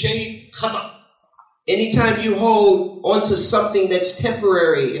تثق بشيء خطأ. Anytime you hold onto something that's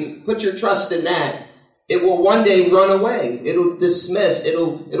temporary and put your trust in that, it will one day run away. It'll dismiss.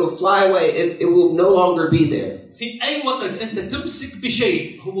 It'll fly away. It will no longer be there. في أي وقت أنت تمسك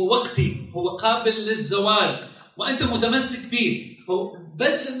بشيء هو وقتي، هو قابل للزوال، وأنت متمسك به،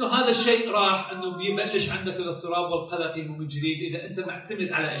 بس إنه هذا الشيء راح إنه بيبلش عندك الاضطراب والقلق من جديد إذا أنت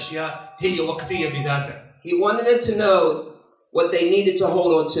معتمد على أشياء هي وقتية بذاتها. He wanted them to know what they needed to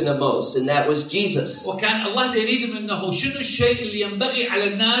hold on to the most, and that was Jesus. وكان الله يريد منه شنو الشيء اللي ينبغي على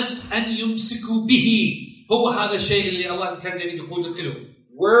الناس أن يمسكوا به، هو هذا الشيء اللي الله كان يريد يقول له.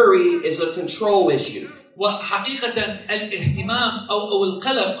 Worry is a control issue. وحقيقة الاهتمام أو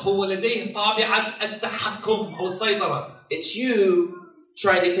القلق هو لديه طابعة التحكم أو السيطرة. It's you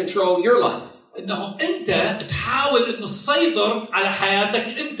trying to control your life. إنه أنت تحاول إنه تسيطر على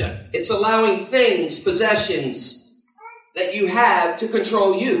حياتك أنت. It's allowing things, possessions that you have to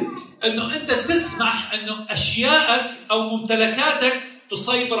control you. إنه أنت تسمح إنه أشيائك أو ممتلكاتك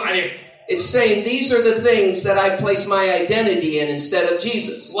تسيطر عليك. It's saying these are the things that I place my identity in instead of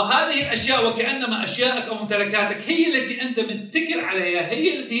Jesus. وهذه الأشياء وكأنما أشيائك أو ممتلكاتك هي التي أنت متكل عليها،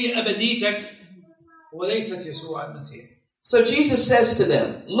 هي التي هي أبديتك وليست يسوع المسيح. So Jesus says to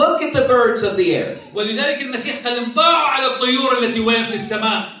them, look at the birds of the air. ولذلك المسيح قال انظروا على الطيور التي وين في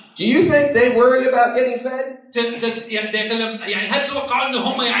السماء. Do you think they worry about getting fed? يعني هل تتوقعوا إن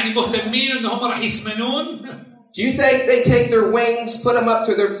هم يعني مهتمين إن هم راح يسمنون؟ Do you think they take their wings, put them up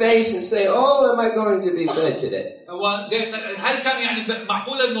to their face and say, oh, am I going to be fed today? هل كان يعني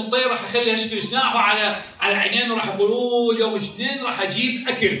معقولة إنه الطير راح يخلي هشكل جناحه على عينين وراح يقولوا اليوم اثنين راح أجيب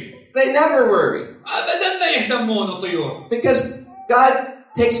أكل؟ They never worry. أبداً ما يهتمون الطيور. Because God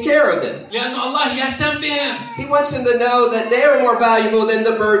takes care of them. لأنه الله يهتم بهم. He wants them to know that they are more valuable than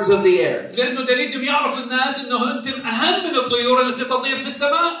the birds of the air. لأنه يريدهم يعرف الناس إنه أنتم أهم من الطيور التي تطير في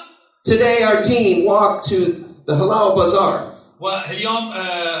السماء. Today our team walked to the Halal Bazaar. واليوم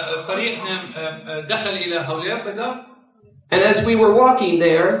فريقنا دخل إلى هولير بازار. And as we were walking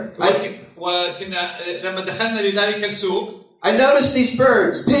there, وكنا لما دخلنا لذلك السوق. I noticed these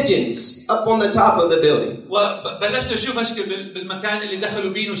birds, pigeons, up on the top of the building. وبلشت أشوف هشكل بالمكان اللي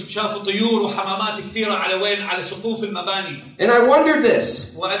دخلوا بينه شافوا طيور وحمامات كثيرة على سقوف المباني. And I wondered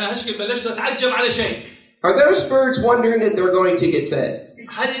this. وأنا هشكل بلشت أتعجب على شيء. Are those birds wondering that they're going to get fed?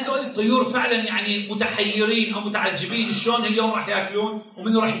 هل هذول الطيور فعلا يعني متحيرين أو متعجبين شلون اليوم راح يأكلون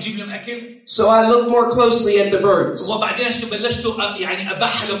ومنه راح يجيب لهم أكل؟ So I looked more closely at the birds. وبعدين بلشت يعني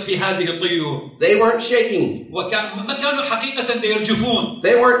أبحلق في هذه الطيور. They weren't shaking. ما كانوا حقيقة يرجفون.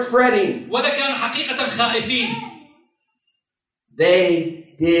 They weren't fretting. ولا كانوا حقيقة خائفين.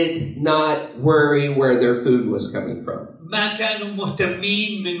 They did not worry where their food was coming from. ما كانوا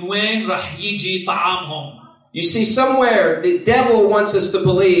مهتمين من وين راح يجي طعامهم. You see, somewhere the devil wants us to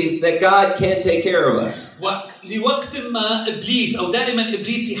believe that God can't take care of us. ولوقت ما إبليس أو دائما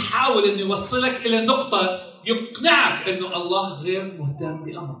إبليس يحاول إنه يوصلك إلى نقطة يقنعك إنه الله غير مهتم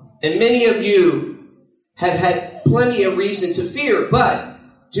بأمرك. And many of you have had plenty of reason to fear, but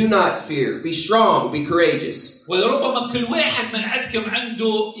do not fear. Be strong, be courageous. ولربما كل واحد من عندكم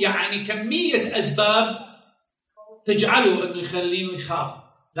عنده يعني كمية أسباب تجعله إنه يخليه يخاف.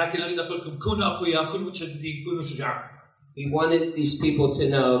 لكن أريد أقول لكم كونوا أقوياء، كونوا متشددين، كونوا شجعان. He wanted these people to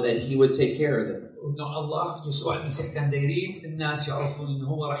know that he would take care of them. إنه الله يسوع المسيح كان يريد الناس يعرفون إنه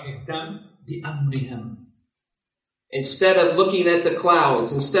هو راح يهتم بأمرهم. Instead of looking at the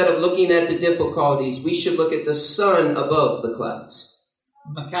clouds, instead of looking at the difficulties, we should look at the sun above the clouds.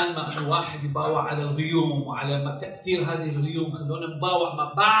 مكان ما أنه واحد يباوع على الغيوم وعلى ما تأثير هذه الغيوم، خلونا نباوع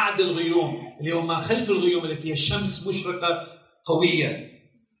ما بعد الغيوم اللي هو ما خلف الغيوم التي هي الشمس مشرقة قوية.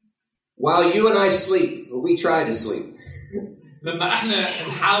 While you and I sleep, or we try to sleep. لما احنا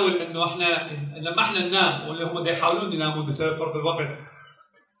نحاول انه لما احنا ننام واللي هم يحاولون ينامون بسبب فرق الوقت.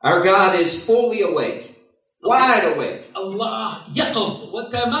 Our God is fully awake, wide awake. الله يقظ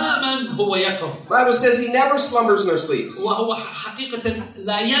وتماما هو يقظ. The Bible says he never slumbers nor sleeps. وهو حقيقة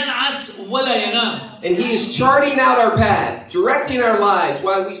لا ينعس ولا ينام. And he is charting out our path, directing our lives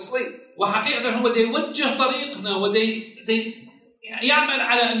while we sleep. وحقيقة هو يوجه طريقنا يعمل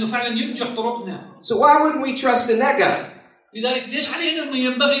على انه فعلا ينجح طرقنا. So why wouldn't we trust in that guy? لذلك ليش علينا انه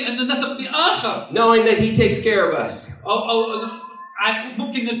ينبغي ان نثق باخر؟ Knowing that he takes care of us. او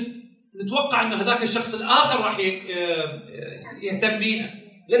ممكن نتوقع انه هذاك الشخص الاخر راح يهتم بينا.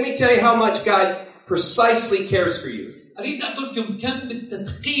 Let me tell you how much God precisely cares for you. اريد اقولكم كم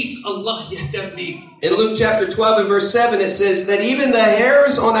بالتدقيق الله يهتم بيك. In Luke chapter 12 and verse 7 it says that even the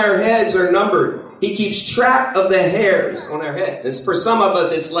hairs on our heads are numbered. He keeps track of the hairs on our heads. And for some of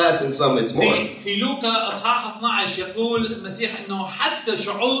us it's less and some it's more. في لوقا اصحاح 12 يقول المسيح انه حتى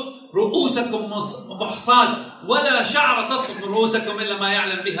شعور رؤوسكم محصاة ولا شعرة تسقط من رؤوسكم الا ما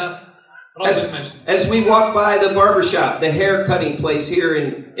يعلم بها رب المجد. As we walk by the barbershop, the hair cutting place here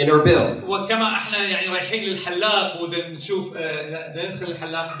in Erbil. وكما احنا يعني رايحين للحلاق ونشوف ندخل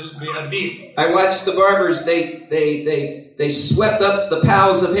الحلاق بأربيل. I watched the barbers. They swept up the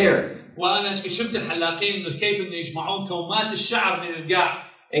piles of hair. وانا شفت الحلاقين انه كيف انه يجمعون كومات الشعر من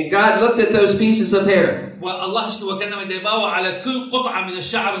القاع. And God looked at those pieces of hair. والله شكو وكانما يداوى على كل قطعة من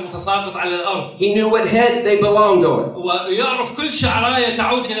الشعر المتساقط على الأرض. He knew what head they belonged on. ويعرف كل شعراية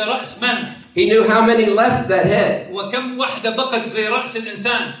تعود إلى رأس من. He knew how many left that head. وكم واحدة بقت في رأس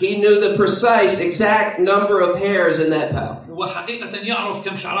الإنسان. He knew the precise, exact number of hairs in that pile. وحقيقة يعرف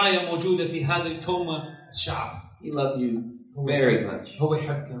كم شعراية موجودة في هذه الكومة الشعر. He loved you very much. هو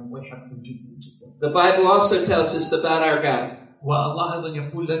يحبكم ويحبكم جدا جدا. The Bible also tells us about our God. والله أيضا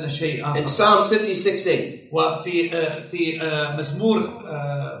يقول لنا شيء آخر. In Psalm 56:8. وفي مزمور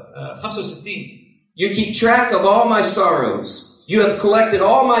 65. You keep track of all my sorrows. You have collected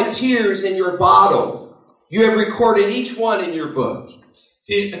all my tears in your bottle. You have recorded each one in your book.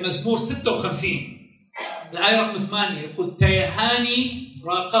 في مزمور 56 الآية رقم 8 يقول تيهاني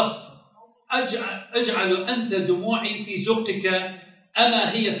راقبت أجعل أنت دموعي في زقك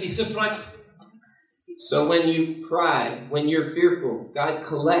أما هي في سفرك. So when you cry, when you're fearful, God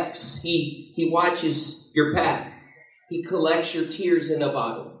collects. He watches your path. He collects your tears in a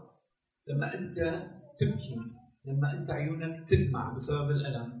bottle. لما أنت تبكي لما أنت عيونك تدمع بسبب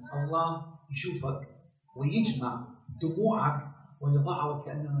الألم الله يشوفك ويجمع دموعك ويضعها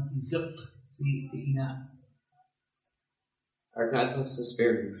وكأنما في زق في إناء. Our God loves us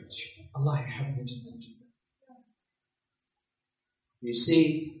very much. الله يحبنا جدا جدا. You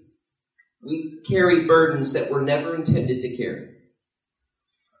see, we carry burdens that were never intended to carry.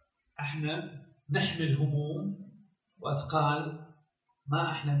 احنا نحمل هموم وأثقال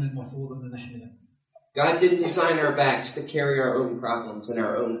ما احنا من المفروض أن نحملها. God didn't design our backs to carry our own problems and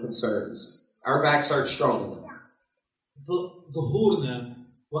our own concerns. Our backs aren't strong enough. ظهورنا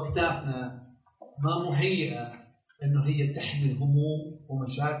واكتافنا ما مهيئة إنه هي تحمل هموم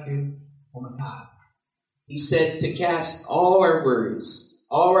ومشاكل ومتاعب. He said to cast all our worries,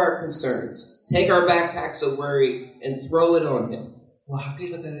 all our concerns, take our backpacks of worry and throw it on Him.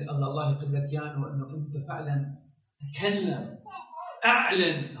 وحقيقة الله يقول لك يانو إنه أنت فعلا تكلم،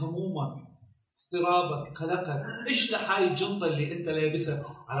 أعلن همومك، اضطرابك، قلقك، اشلح هاي الجنطة اللي أنت لابسها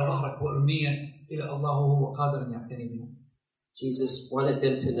على ظهرك وارميها إلى الله وهو قادر أن يعتني بها. Jesus wanted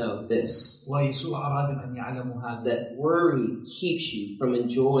them to know this. ويسوع أراد أن يعلموا هذا. That worry keeps you from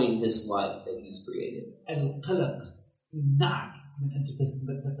enjoying this life that He's created. القلق يمنعك من أن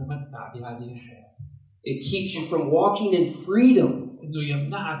تتمتع بهذه الحياة. It keeps you from walking in freedom. إنه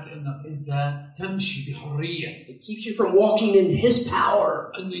يمنعك إنك أنت تمشي بحرية. It keeps you from walking in His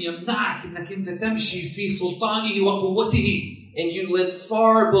power. إنه يمنعك إنك أنت تمشي في سلطانه وقوته. And you live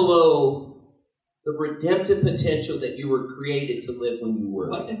far below the redemptive potential that you were created to live when you were.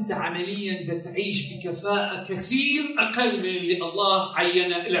 وأنت عملياً تعيش بكفاءة كثير أقل من اللي الله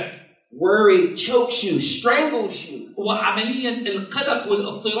عينه لك. Worry chokes you, strangles you. وعملياً القلق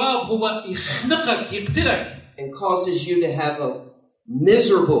والاضطراب هو يخنقك يقتلك. And causes you to have a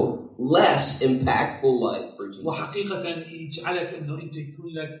miserable, less impactful life for Jesus. وحقيقة يجعلك إنه أنت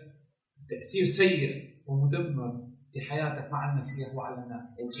يكون لك تأثير سيء ومدمر في حياتك مع المسيح وعلى الناس.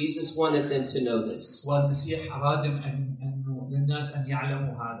 And Jesus wanted them to know this. والمسيح أراد أنه للناس أن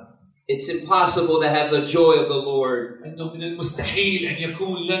يعلموا هذا. It's impossible to have the joy of the Lord إنه من المستحيل أن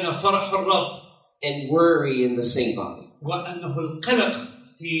يكون لنا فرح الرب and worry in the same body. وأنه القلق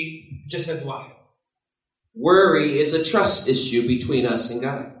في جسد واحد. Worry is a trust issue between us and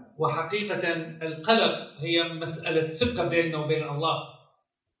God. وحقيقة القلق هي مسألة ثقة بيننا وبين الله.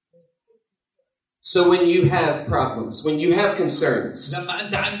 So when you have problems, when you have concerns, لما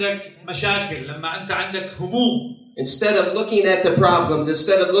أنت عندك مشاكل، لما أنت عندك هموم, instead of looking at the problems,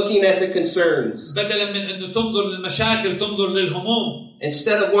 instead of looking at the concerns, بدلا من أنه تنظر للمشاكل تنظر للهموم,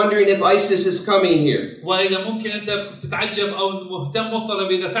 instead of wondering if ISIS is coming here, وإذا ممكن أنت تتعجب أو مهتم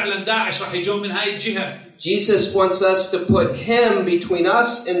مضطرب إذا فعلا داعش راح يجون من هاي الجهة. Jesus wants us to put him between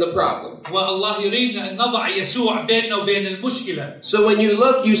us and the problem. والله يريدنا أن نضع يسوع بيننا وبين المشكلة. So when you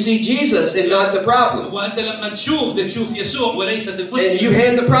look, you see Jesus and not the problem. وأنت لما تشوف يسوع وليست المشكلة. And you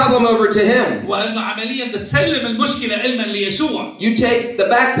hand the problem over to him. وأنه عمليا تسلم المشكلة علما ليسوع. You take the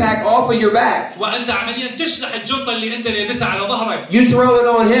backpack off of your back. وأنت عمليا تشلح الجنطة اللي أنت لابسها على ظهرك. You throw it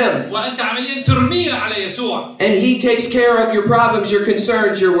on him. وأنت عمليا ترميها على يسوع. And he takes care of your problems, your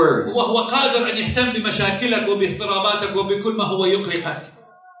concerns, your worries. وهو قادر أن يهتم بمشاكلك وباضطراباتك وبكل ما هو يقلقك.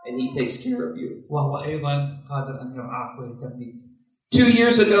 And he takes care of you. وهو أيضا قادر أن يرعاك ويهتم بك. 2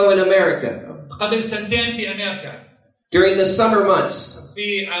 years ago in America, قبل سنتين في أمريكا, during the summer months,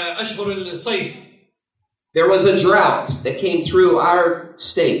 في أشهر الصيف, there was a drought that came through our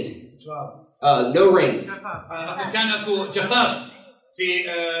state. No rain. كان جفاف في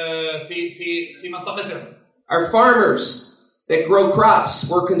منطقتنا. Our farmers that grow crops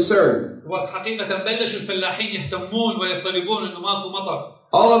were concerned. وحقيقة بلشوا الفلاحين يهتمون ويطلبون إنه ماكو مطر.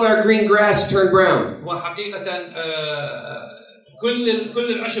 All of our green grass turned brown. وحقيقة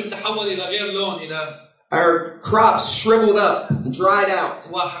كل العشب تحول إلى غير لون إلى. Our crops shriveled up and dried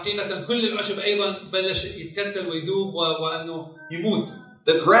out. وحقيقة كل العشب أيضا بلش يتكتل ويذوب وأنه يموت.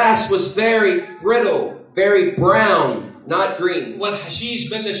 The grass was very brittle, very brown, not green. والحشيش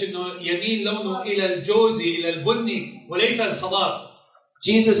بلش إنه يميل لونه إلى الجوزي إلى البني وليس الخضار.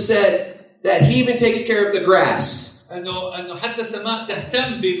 Jesus said that he even takes care of the grass. أنه حتى السماء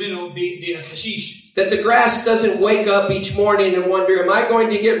تهتم بالحشيش. That the grass doesn't wake up each morning and wonder, am I going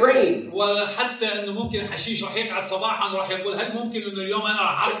to get rain? وحتى أنه ممكن الحشيش راح يقعد صباحا راح يقول هل ممكن إنه اليوم أنا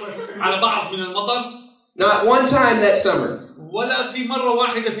راح أحصل على بعض من المطر؟ Not one time that summer. ولا في مرة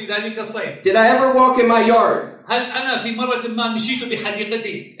واحدة في ذلك الصيف. Did I ever walk in my yard? هل أنا في مرة ما مشيت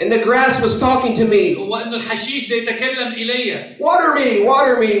بحديقتي؟ And the grass was talking to me. وأنه الحشيش ده يتكلم إلي. Water me,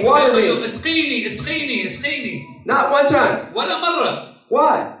 water me, water me. اسقيني اسقيني اسقيني. Not one time. ولا مرة.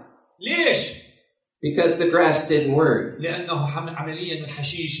 Why? ليش؟ Because the grass didn't worry. لأنه عمليا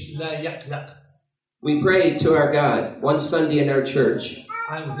الحشيش لا يقلق. We prayed to our God one Sunday in our church.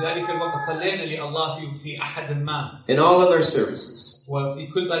 في ذلك الوقت صلينا لله في أحد ما. In all of our services. وفي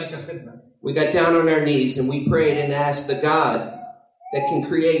كل ذلك الخدمة. We got down on our knees and we prayed and asked the God that can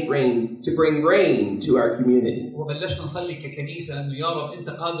create rain to bring rain to our community. وبلشنا نصلي ككنيسة أنه يا رب أنت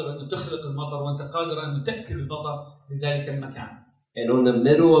قادر أن تخلق المطر وأنت قادر أن تأكل المطر لذلك المكان. And on the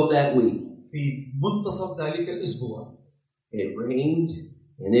middle of that week, في منتصف ذلك الأسبوع, it rained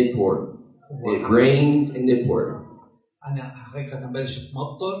and it poured. It rained and it poured. أنا حقيقة بلشت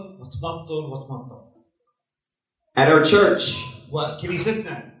تمطر وتمطر وتمطر. At our church,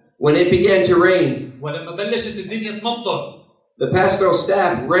 وكنيستنا, when it began to rain, ولما بلشت الدنيا تمطر, the pastoral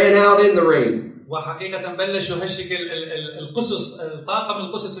staff ran out in the rain. وحقيقة بلشوا هالشكل القصص الطاقم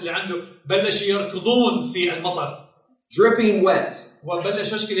القصص اللي عنده بلشوا يركضون في المطر. Dripping wet.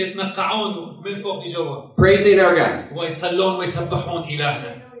 وبلشوا هالشكل يتنقعون من فوق لجوا. Praising our God. ويصلون ويسبحون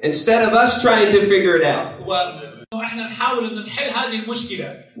إلهنا. Instead of us trying to figure it out. وإحنا نحاول إنه نحل هذه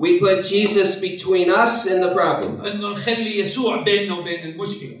المشكلة. We put Jesus between us and the problem. إنه نخلي يسوع بيننا وبين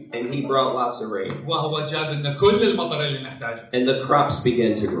المشكلة. And he brought lots of rain. وهو جاب لنا كل المطر اللي نحتاجه. And the crops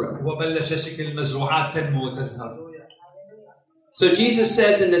began to grow. وبلش هالشكل المزروعات تنمو وتزهر. So Jesus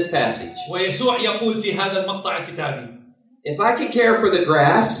says in this passage. ويسوع يقول في هذا المقطع الكتابي. If I could care for the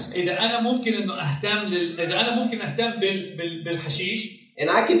grass. إذا أنا ممكن أهتم بالحشيش. And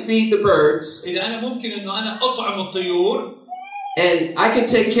I can feed the birds. إذا أنا ممكن إنه أنا أطعم الطيور. And I can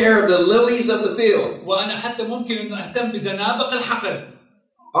take care of the lilies of the field. وأنا حتى ممكن إنه أهتم بزنابق الحقل.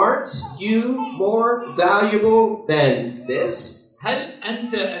 Aren't you more valuable than this? هل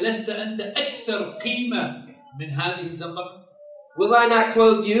لست أنت أكثر قيمة من هذه الزنبقة؟ Will I not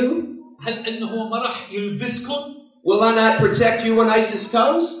clothe you? هل أنه هو ما راح يلبسكم؟ Will I not protect you when ISIS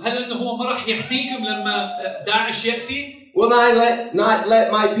comes? هل أنه هو ما راح يحميكم لما داعش يأتي؟ Will I not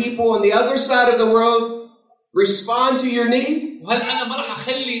let my people on the other side of the world respond to your need? وهل أنا ما راح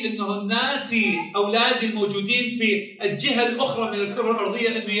أخلي إنه الناس أولادي الموجودين في الجهة الأخرى من الكرة الأرضية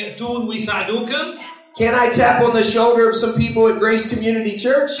إنه يأتون ويساعدوكم؟ Can I tap on the shoulder of some people at Grace Community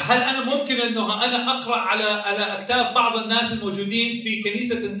Church? هل أنا ممكن إنه أنا أقرأ على أكتاف بعض الناس الموجودين في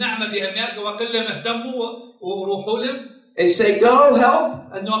كنيسة النعمة بأمريكا وأقول لهم اهتموا وروحوا لهم؟ And say, go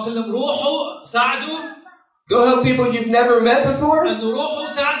help. إنه أقول لهم روحوا ساعدوا. Go help people you've never met before. إنه روحوا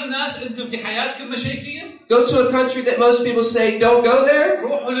ساعدوا ناس أنتم في حياتكم ما شايفين. Go to a country that most people say don't go there.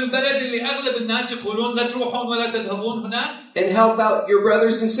 روحوا للبلد اللي أغلب الناس يقولون لا تروحون ولا تذهبون هناك. And help out your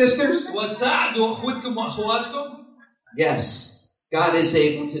brothers and sisters. وتساعدوا أخوتكم وأخواتكم. Yes, God is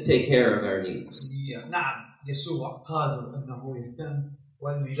able to take care of our needs. نعم، يسوع قادر أنه يهتم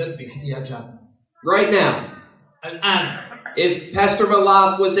وأنه يلبي احتياجاتنا. right now. الآن If Pastor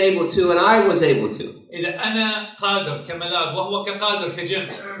Malak was able to and I was able to, إذا أنا قادر كملاك وهو كقادر كجيم,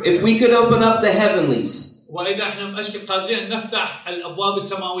 if we could open up the heavenlies وإذا إحنا مشكل قادرين أن نفتح الأبواب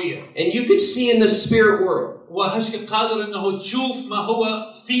السماوية, and you could see in the spirit world, وهشكل قادر أنه تشوف ما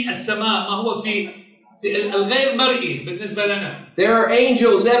هو في السماء, ما هو في الغير مرئي بالنسبة لنا. there are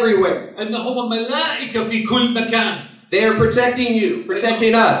angels everywhere. أن هم ملائكة في كل مكان. They are protecting you,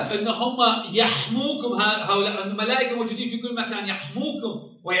 protecting us. أن هم يحموكم, هؤلاء الملائكة موجودين في كل مكان يحموكم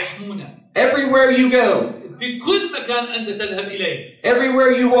ويحمونا. Everywhere you go, في كل مكان أنت تذهب إليه,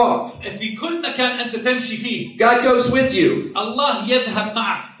 everywhere you walk, في كل مكان أنت تمشي فيه, God goes with you. الله يذهب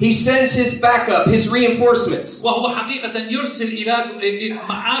معك. He sends his backup, his reinforcements. وهو حقيقة يرسل إلى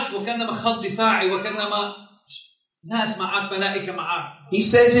معك وكأنما خط دفاعي وكأنما ناس معك, ملائكة معك. He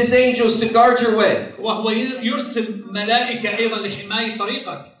sends his angels to guard your way. وهو يرسل ملائكة أيضا لحماية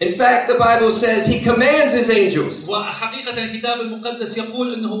طريقك. In fact, the Bible says he commands his angels. وحقيقة الكتاب المقدس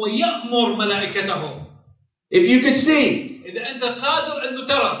يقول أنه هو يأمر ملائكته. If you could see, إذا أنت قادر أن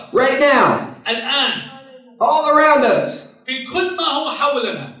ترى right now, الآن all around us, في كل ما هو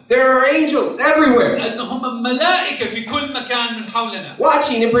حولنا, there are angels everywhere أنهم ملائكة في كل مكان من حولنا,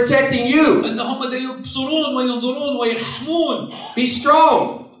 watching and protecting you. أنهم يبصرون وينظرون ويحمون. Be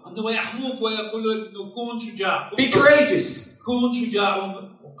strong. أنه يحموك ويقولوا أنه كون شجاع, Be courageous. كون شجاع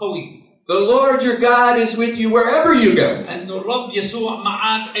وقوي. The Lord your God is with you wherever you go. أن الرب يسوع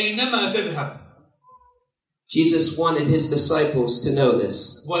معك أينما تذهب. Jesus wanted his disciples to know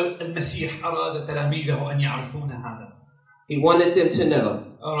this. والمسيح أراد تلاميذه أن يعرفون هذا. He wanted them to know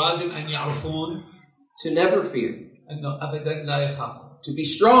أراد أن يعرفون to never fear, أنه أبدا لا يخافوا, to be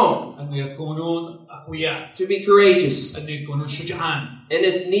strong, أن يكونون أقوياء, to be courageous, أن يكونوا شجعان, and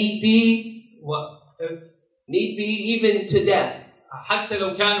if need be even to death, حتى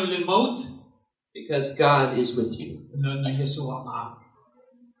لو كانوا للموت, because God is with you. أنه يسوع معك.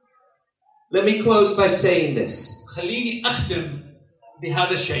 Let me close by saying this. خليني أختم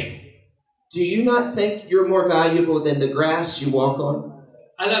بهذا الشيء. Do you not think you're more valuable than the grass you walk on?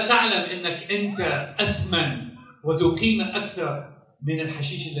 ألا تعلم أنك أنت أثمن وذو قيمة أكثر من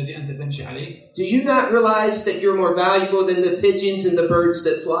الحشيش الذي أنت تمشي عليه? Do you not realize that you're more valuable than the pigeons and the birds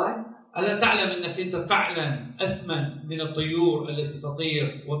that fly? ألا تعلم أنك أنت فعلا أثمن من الطيور التي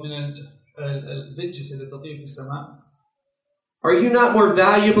تطير ومن البجس التي تطير في السماء؟ Are you not more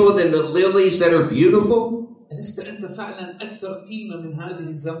valuable than the lilies that are beautiful? ألست أنت فعلا أكثر قيمة من هذه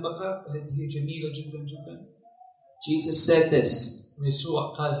الزنبقة التي هي جميلة جدا جدا؟ Jesus said this,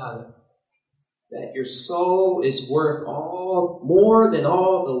 يسوع قال هذا, that your soul is worth more than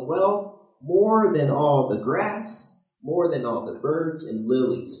all the wealth, more than all the grass, more than all the birds and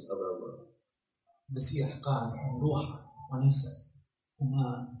lilies of our world. المسيح قال روحك ونفسك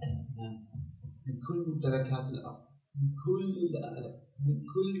هما أثمن من كل ممتلكات الأرض, من كل الآلة, من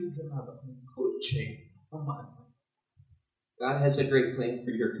كل الزنابق, من كل شيء هما أثمن. God has a great plan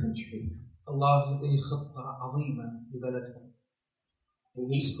for your country. الله لديه خطة عظيمة لبلدكم. And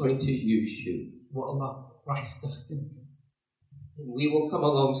He's going to use you. والله راح يستخدمك. And we will come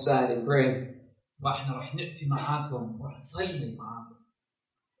alongside and pray. واحنا راح نأتي معاكم وراح نصلي معاكم.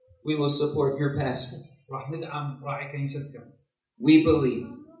 We will support your pastor. راح ندعم راعي كنيستكم. We believe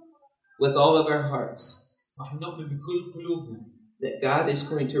with all of our hearts راح نؤمن بكل قلوبنا that God is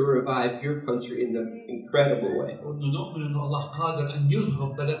going to revive your country in an incredible way. وإنه نؤمن إنه الله قادر أن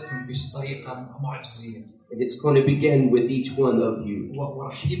ينهض بلدكم بطريقة معجزية. And it's going to begin with each one of you. وهو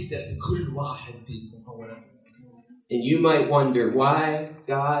راح يبدأ بكل واحد فيكم أولا. And you might wonder why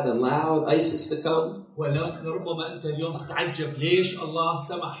God allowed ISIS to come. ولكن ربما أنت اليوم تتعجب ليش الله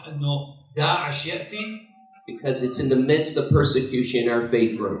سمح إنه داعش يأتي. Because it's in the midst of persecution our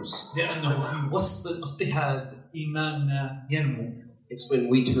faith grows. لأنه في وسط الاضطهاد إيماننا ينمو. It's when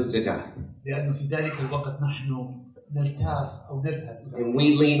we turn to God. لأنه في ذلك الوقت نحن نلتاف أو نذهب. And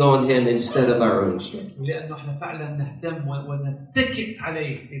we lean on Him instead of our own strength. ولأنه إحنا فعلا نهتم ونتكئ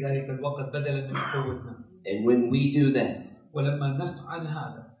عليه في ذلك الوقت بدلا من قوتنا. And when we do that, ولما نفعل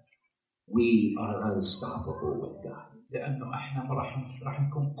هذا, we are unstoppable with God. لأنه إحنا راح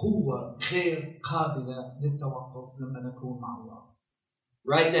نكون قوة غير قابلة للتوقف لما نكون مع الله.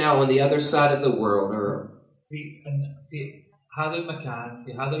 Right now, on the other side of the world, or في هذا المكان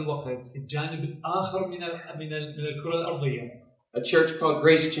في هذا الوقت في الجانب الآخر من الكرة الأرضية, a church called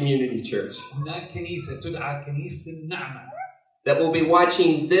Grace Community Church هناك كنيسة تدعى كنيسة النعمة that will be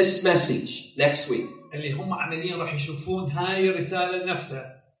watching this message next week. اللي هم عمليا راح يشوفون هاي الرسالة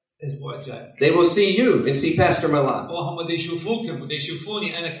نفسها الأسبوع الجاي. They will see you and see Pastor Malak. وهم دي يشوفوكم ودي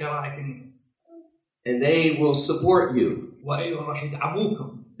يشوفوني أنا كراعي كنيسة. And they will support you. وأيضا راح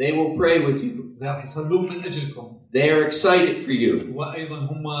يدعموكم. They will pray with you. راح يصلون من أجلكم. They are excited for you. وأيضا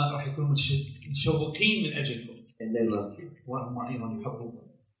هم راح يكونوا متشوقين من أجلكم. And they love you. وهم أيضا يحبوكم.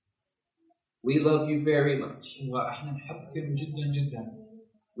 We love you very much. وإحنا نحبكم جدا جدا.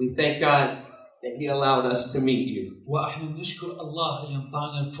 We thank God that He allowed us to meet you. وإحنا نشكر الله أن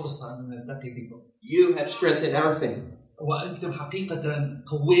يعطانا الفرصة أن نلتقي بكم. You have strengthened our faith. وأنتم حقيقة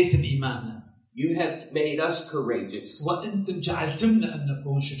قويتم إيماننا. You have made us courageous. وأنتم جعلتمنا أن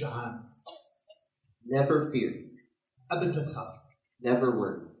نكون شجعان. Never fear. أبد لا تخاف. Never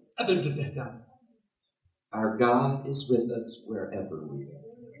worry. أبد لا تهتم. Our God is with us wherever we go.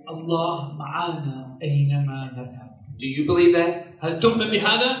 الله معنا أينما نذهب. Do you believe that? هل تؤمن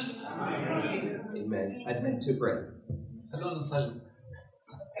بهذا؟ Amen. I'd like to pray. خلونا نصلي.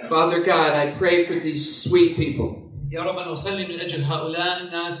 Father God, I pray for these sweet people. يا رب أنا أصلي من أجل هؤلاء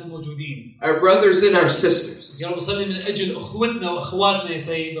الناس الموجودين. Our brothers and our sisters. يا رب أصلي من أجل أخوتنا وأخواتنا يا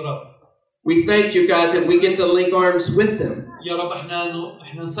سيد رب. We thank you, God, that we get to link arms with them. يا رب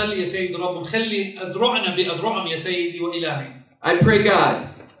احنا نصلي يا سيد رب ونخلي أذرعنا بأذرعهم يا سيدي وإلهي. I pray, God,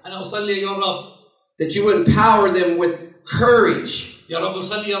 أنا أصلي يا رب that you would empower them with courage. يا رب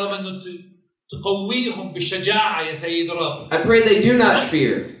أصلي يا رب أن تقويهم بالشجاعة يا سيد رب. I pray they do not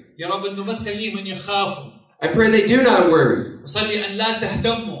fear. يا رب أنه ما تخليهم أن يخافوا. I pray they do not worry. أصلي أن لا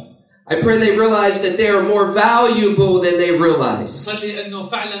تهتموا. I pray they realize that they are more valuable than they realize. أصلي أنه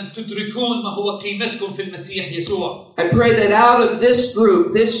فعلا تدركون ما هو قيمتكم في المسيح يسوع. I pray that out of this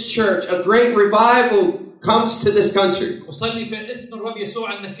group, this church, a great revival comes to this country. أصلي في اسم الرب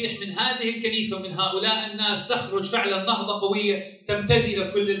يسوع المسيح من هذه الكنيسة ومن هؤلاء الناس تخرج فعلا نهضة قوية تمتد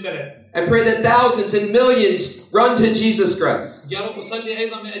إلى كل البلد. I pray that thousands and millions run to Jesus Christ. يا رب أصلي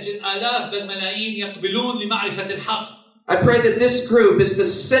أيضا من أجل آلاف بل ملايين يقبلون لمعرفة الحق. I pray that this group is the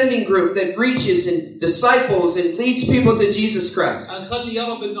sending group that reaches and disciples and leads people to Jesus Christ. أصلي يا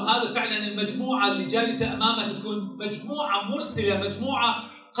رب إنه هذا فعلا المجموعة اللي جالسة أمامك تكون مجموعة مرسلة،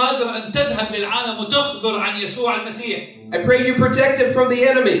 مجموعة قادرة أن تذهب للعالم وتخبر عن يسوع المسيح. I pray you protect them from the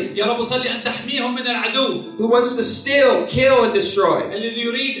enemy. يا رب أصلي أن تحميهم من العدو. Who wants to steal, kill, and destroy. الذي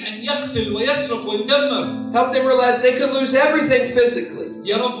يريد أن يقتل ويسرق ويدمر. Help them realize they could lose everything physically.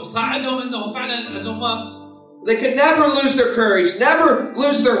 يا رب ساعدهم إنهم فعلا أنهم They could never lose their courage, never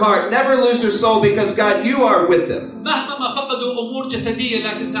lose their heart, never lose their soul, because God, you are with them. مهما ما فقدوا أمور جسدية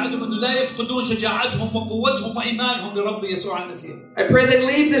لكن ساعدهم إنه لا يفقدون شجاعتهم وقوتهم وإيمانهم برب يسوع المسيح. I pray they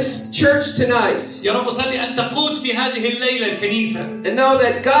leave this church tonight. يا رب صلي أن تقود في هذه الليلة الكنيسة. And know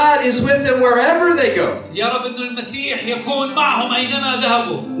that God is with them wherever they go. يا رب إنه المسيح يكون معهم أينما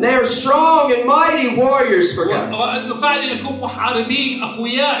ذهبوا. They are strong and mighty warriors for God. وإنه فعلا يكون محاربين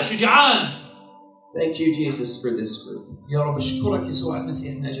أقوياء شجعان. Thank you, Jesus, for this group. يا رب أشكرك يسوع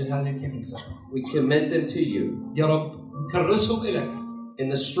المسيح من أجل هذه الكنيسة. We commend them to you. يا رب نكرسهم إليك. In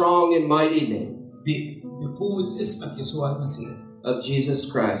the strong and mighty name بقوة اسمك يسوع المسيح. of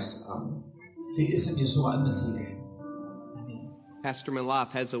Jesus Christ. Amen. في اسم يسوع المسيح. Pastor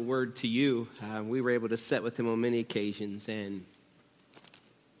Malaf has a word to you. We were able to sit with him on many occasions, and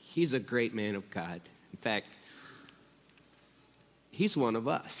he's a great man of God. In fact, he's one of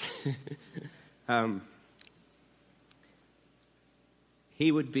us.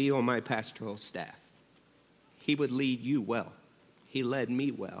 He would be on my pastoral staff. He would lead you well. He led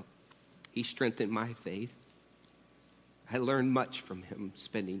me well. He strengthened my faith. I learned much from him,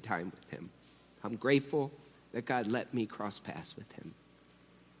 spending time with him. I'm grateful that God let me cross paths with him.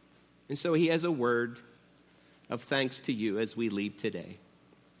 And so he has a word of thanks to you as we leave today.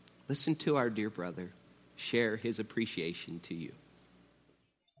 Listen to our dear brother share his appreciation to you.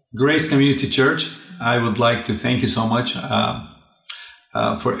 Grace Community Church, I would like to thank you so much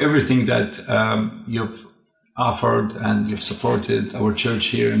for everything that you've offered and you've supported our church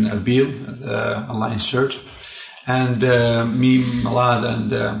here in Erbil, the Alliance Church. And me, Malad,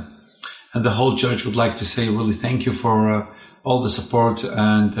 and the whole church would like to say really thank you for all the support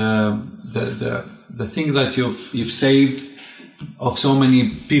and the thing that you've saved of so many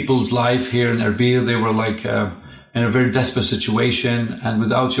people's life here in Erbil. They were like in a very desperate situation, and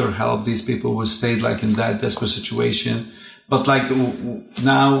without your help, these people would stay like in that desperate situation. But like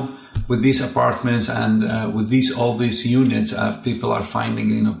now, with these apartments and with all these units, people are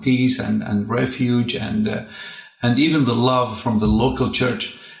finding peace and refuge and even the love from the local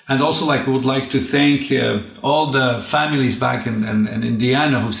church. And also, like, we would like to thank all the families back in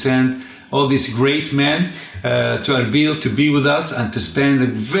Indiana who sent all these great men to Erbil to be with us and to spend a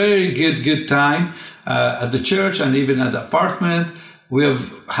very good time at the church and even at the apartment. we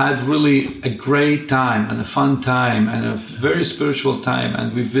have had really a great time and a fun time and a very spiritual time.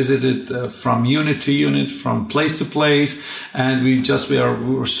 And we visited from unit to unit, from place to place. And we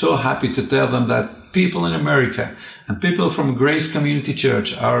were so happy to tell them that people in America and people from Grace Community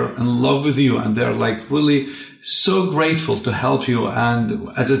Church are in love with you. And they're like really so grateful to help you. And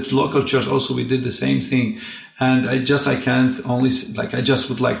as a local church also, we did the same thing. And I just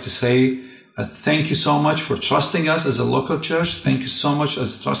would like to say, thank you so much for trusting us as a local church. Thank you so much for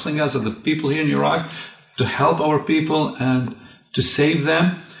trusting us as the people here in Iraq to help our people and to save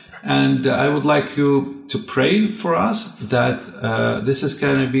them. And I would like you to pray for us that this is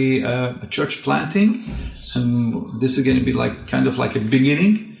going to be a church planting, and this is going to be kind of like a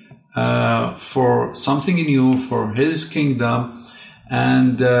beginning for something new for His kingdom.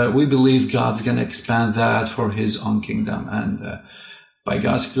 And we believe God's going to expand that for His own kingdom. And by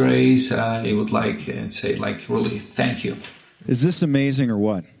God's grace, I would like to say, really, thank you. Is this amazing or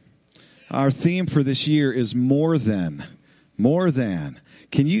what? Our theme for this year is more than.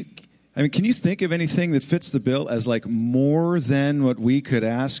 Can you think of anything that fits the bill as more than what we could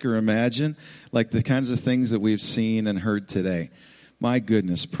ask or imagine? Like the kinds of things that we've seen and heard today. My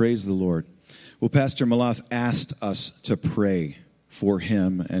goodness, praise the Lord. Well, Pastor Malath asked us to pray for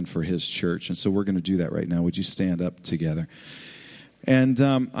him and for his church. And so we're going to do that right now. Would you stand up together? And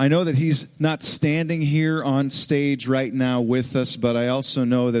I know that he's not standing here on stage right now with us, but I also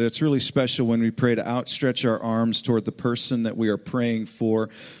know that it's really special when we pray to outstretch our arms toward the person that we are praying for.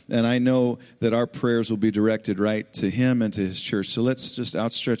 And I know that our prayers will be directed right to him and to his church. So let's just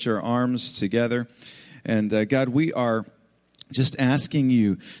outstretch our arms together. And God, we are just asking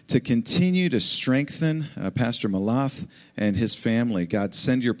you to continue to strengthen Pastor Malath and his family. God,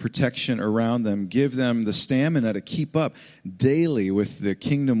 send your protection around them. Give them the stamina to keep up daily with the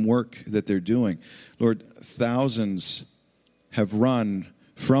kingdom work that they're doing. Lord, thousands have run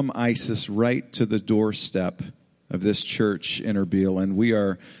from ISIS right to the doorstep of this church in Erbil, and we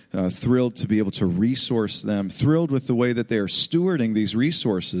are thrilled to be able to resource them, thrilled with the way that they are stewarding these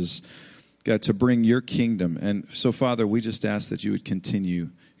resources, God, to bring your kingdom. And so, Father, we just ask that you would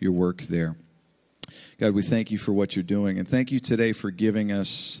continue your work there. God, we thank you for what you're doing. And thank you today for giving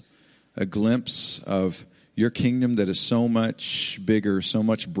us a glimpse of your kingdom that is so much bigger, so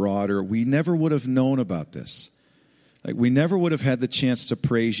much broader. We never would have known about this. We never would have had the chance to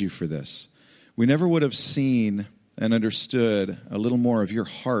praise you for this. We never would have seen and understood a little more of your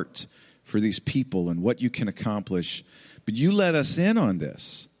heart for these people and what you can accomplish. But you let us in on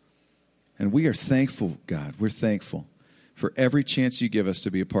this. And we are thankful, God. We're thankful for every chance you give us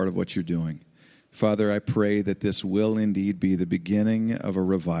to be a part of what you're doing. Father, I pray that this will indeed be the beginning of a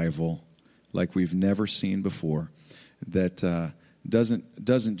revival like we've never seen before, that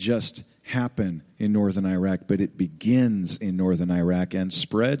doesn't just happen in northern Iraq, but it begins in northern Iraq and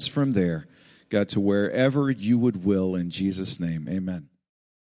spreads from there, God, to wherever you would will. In Jesus' name, amen.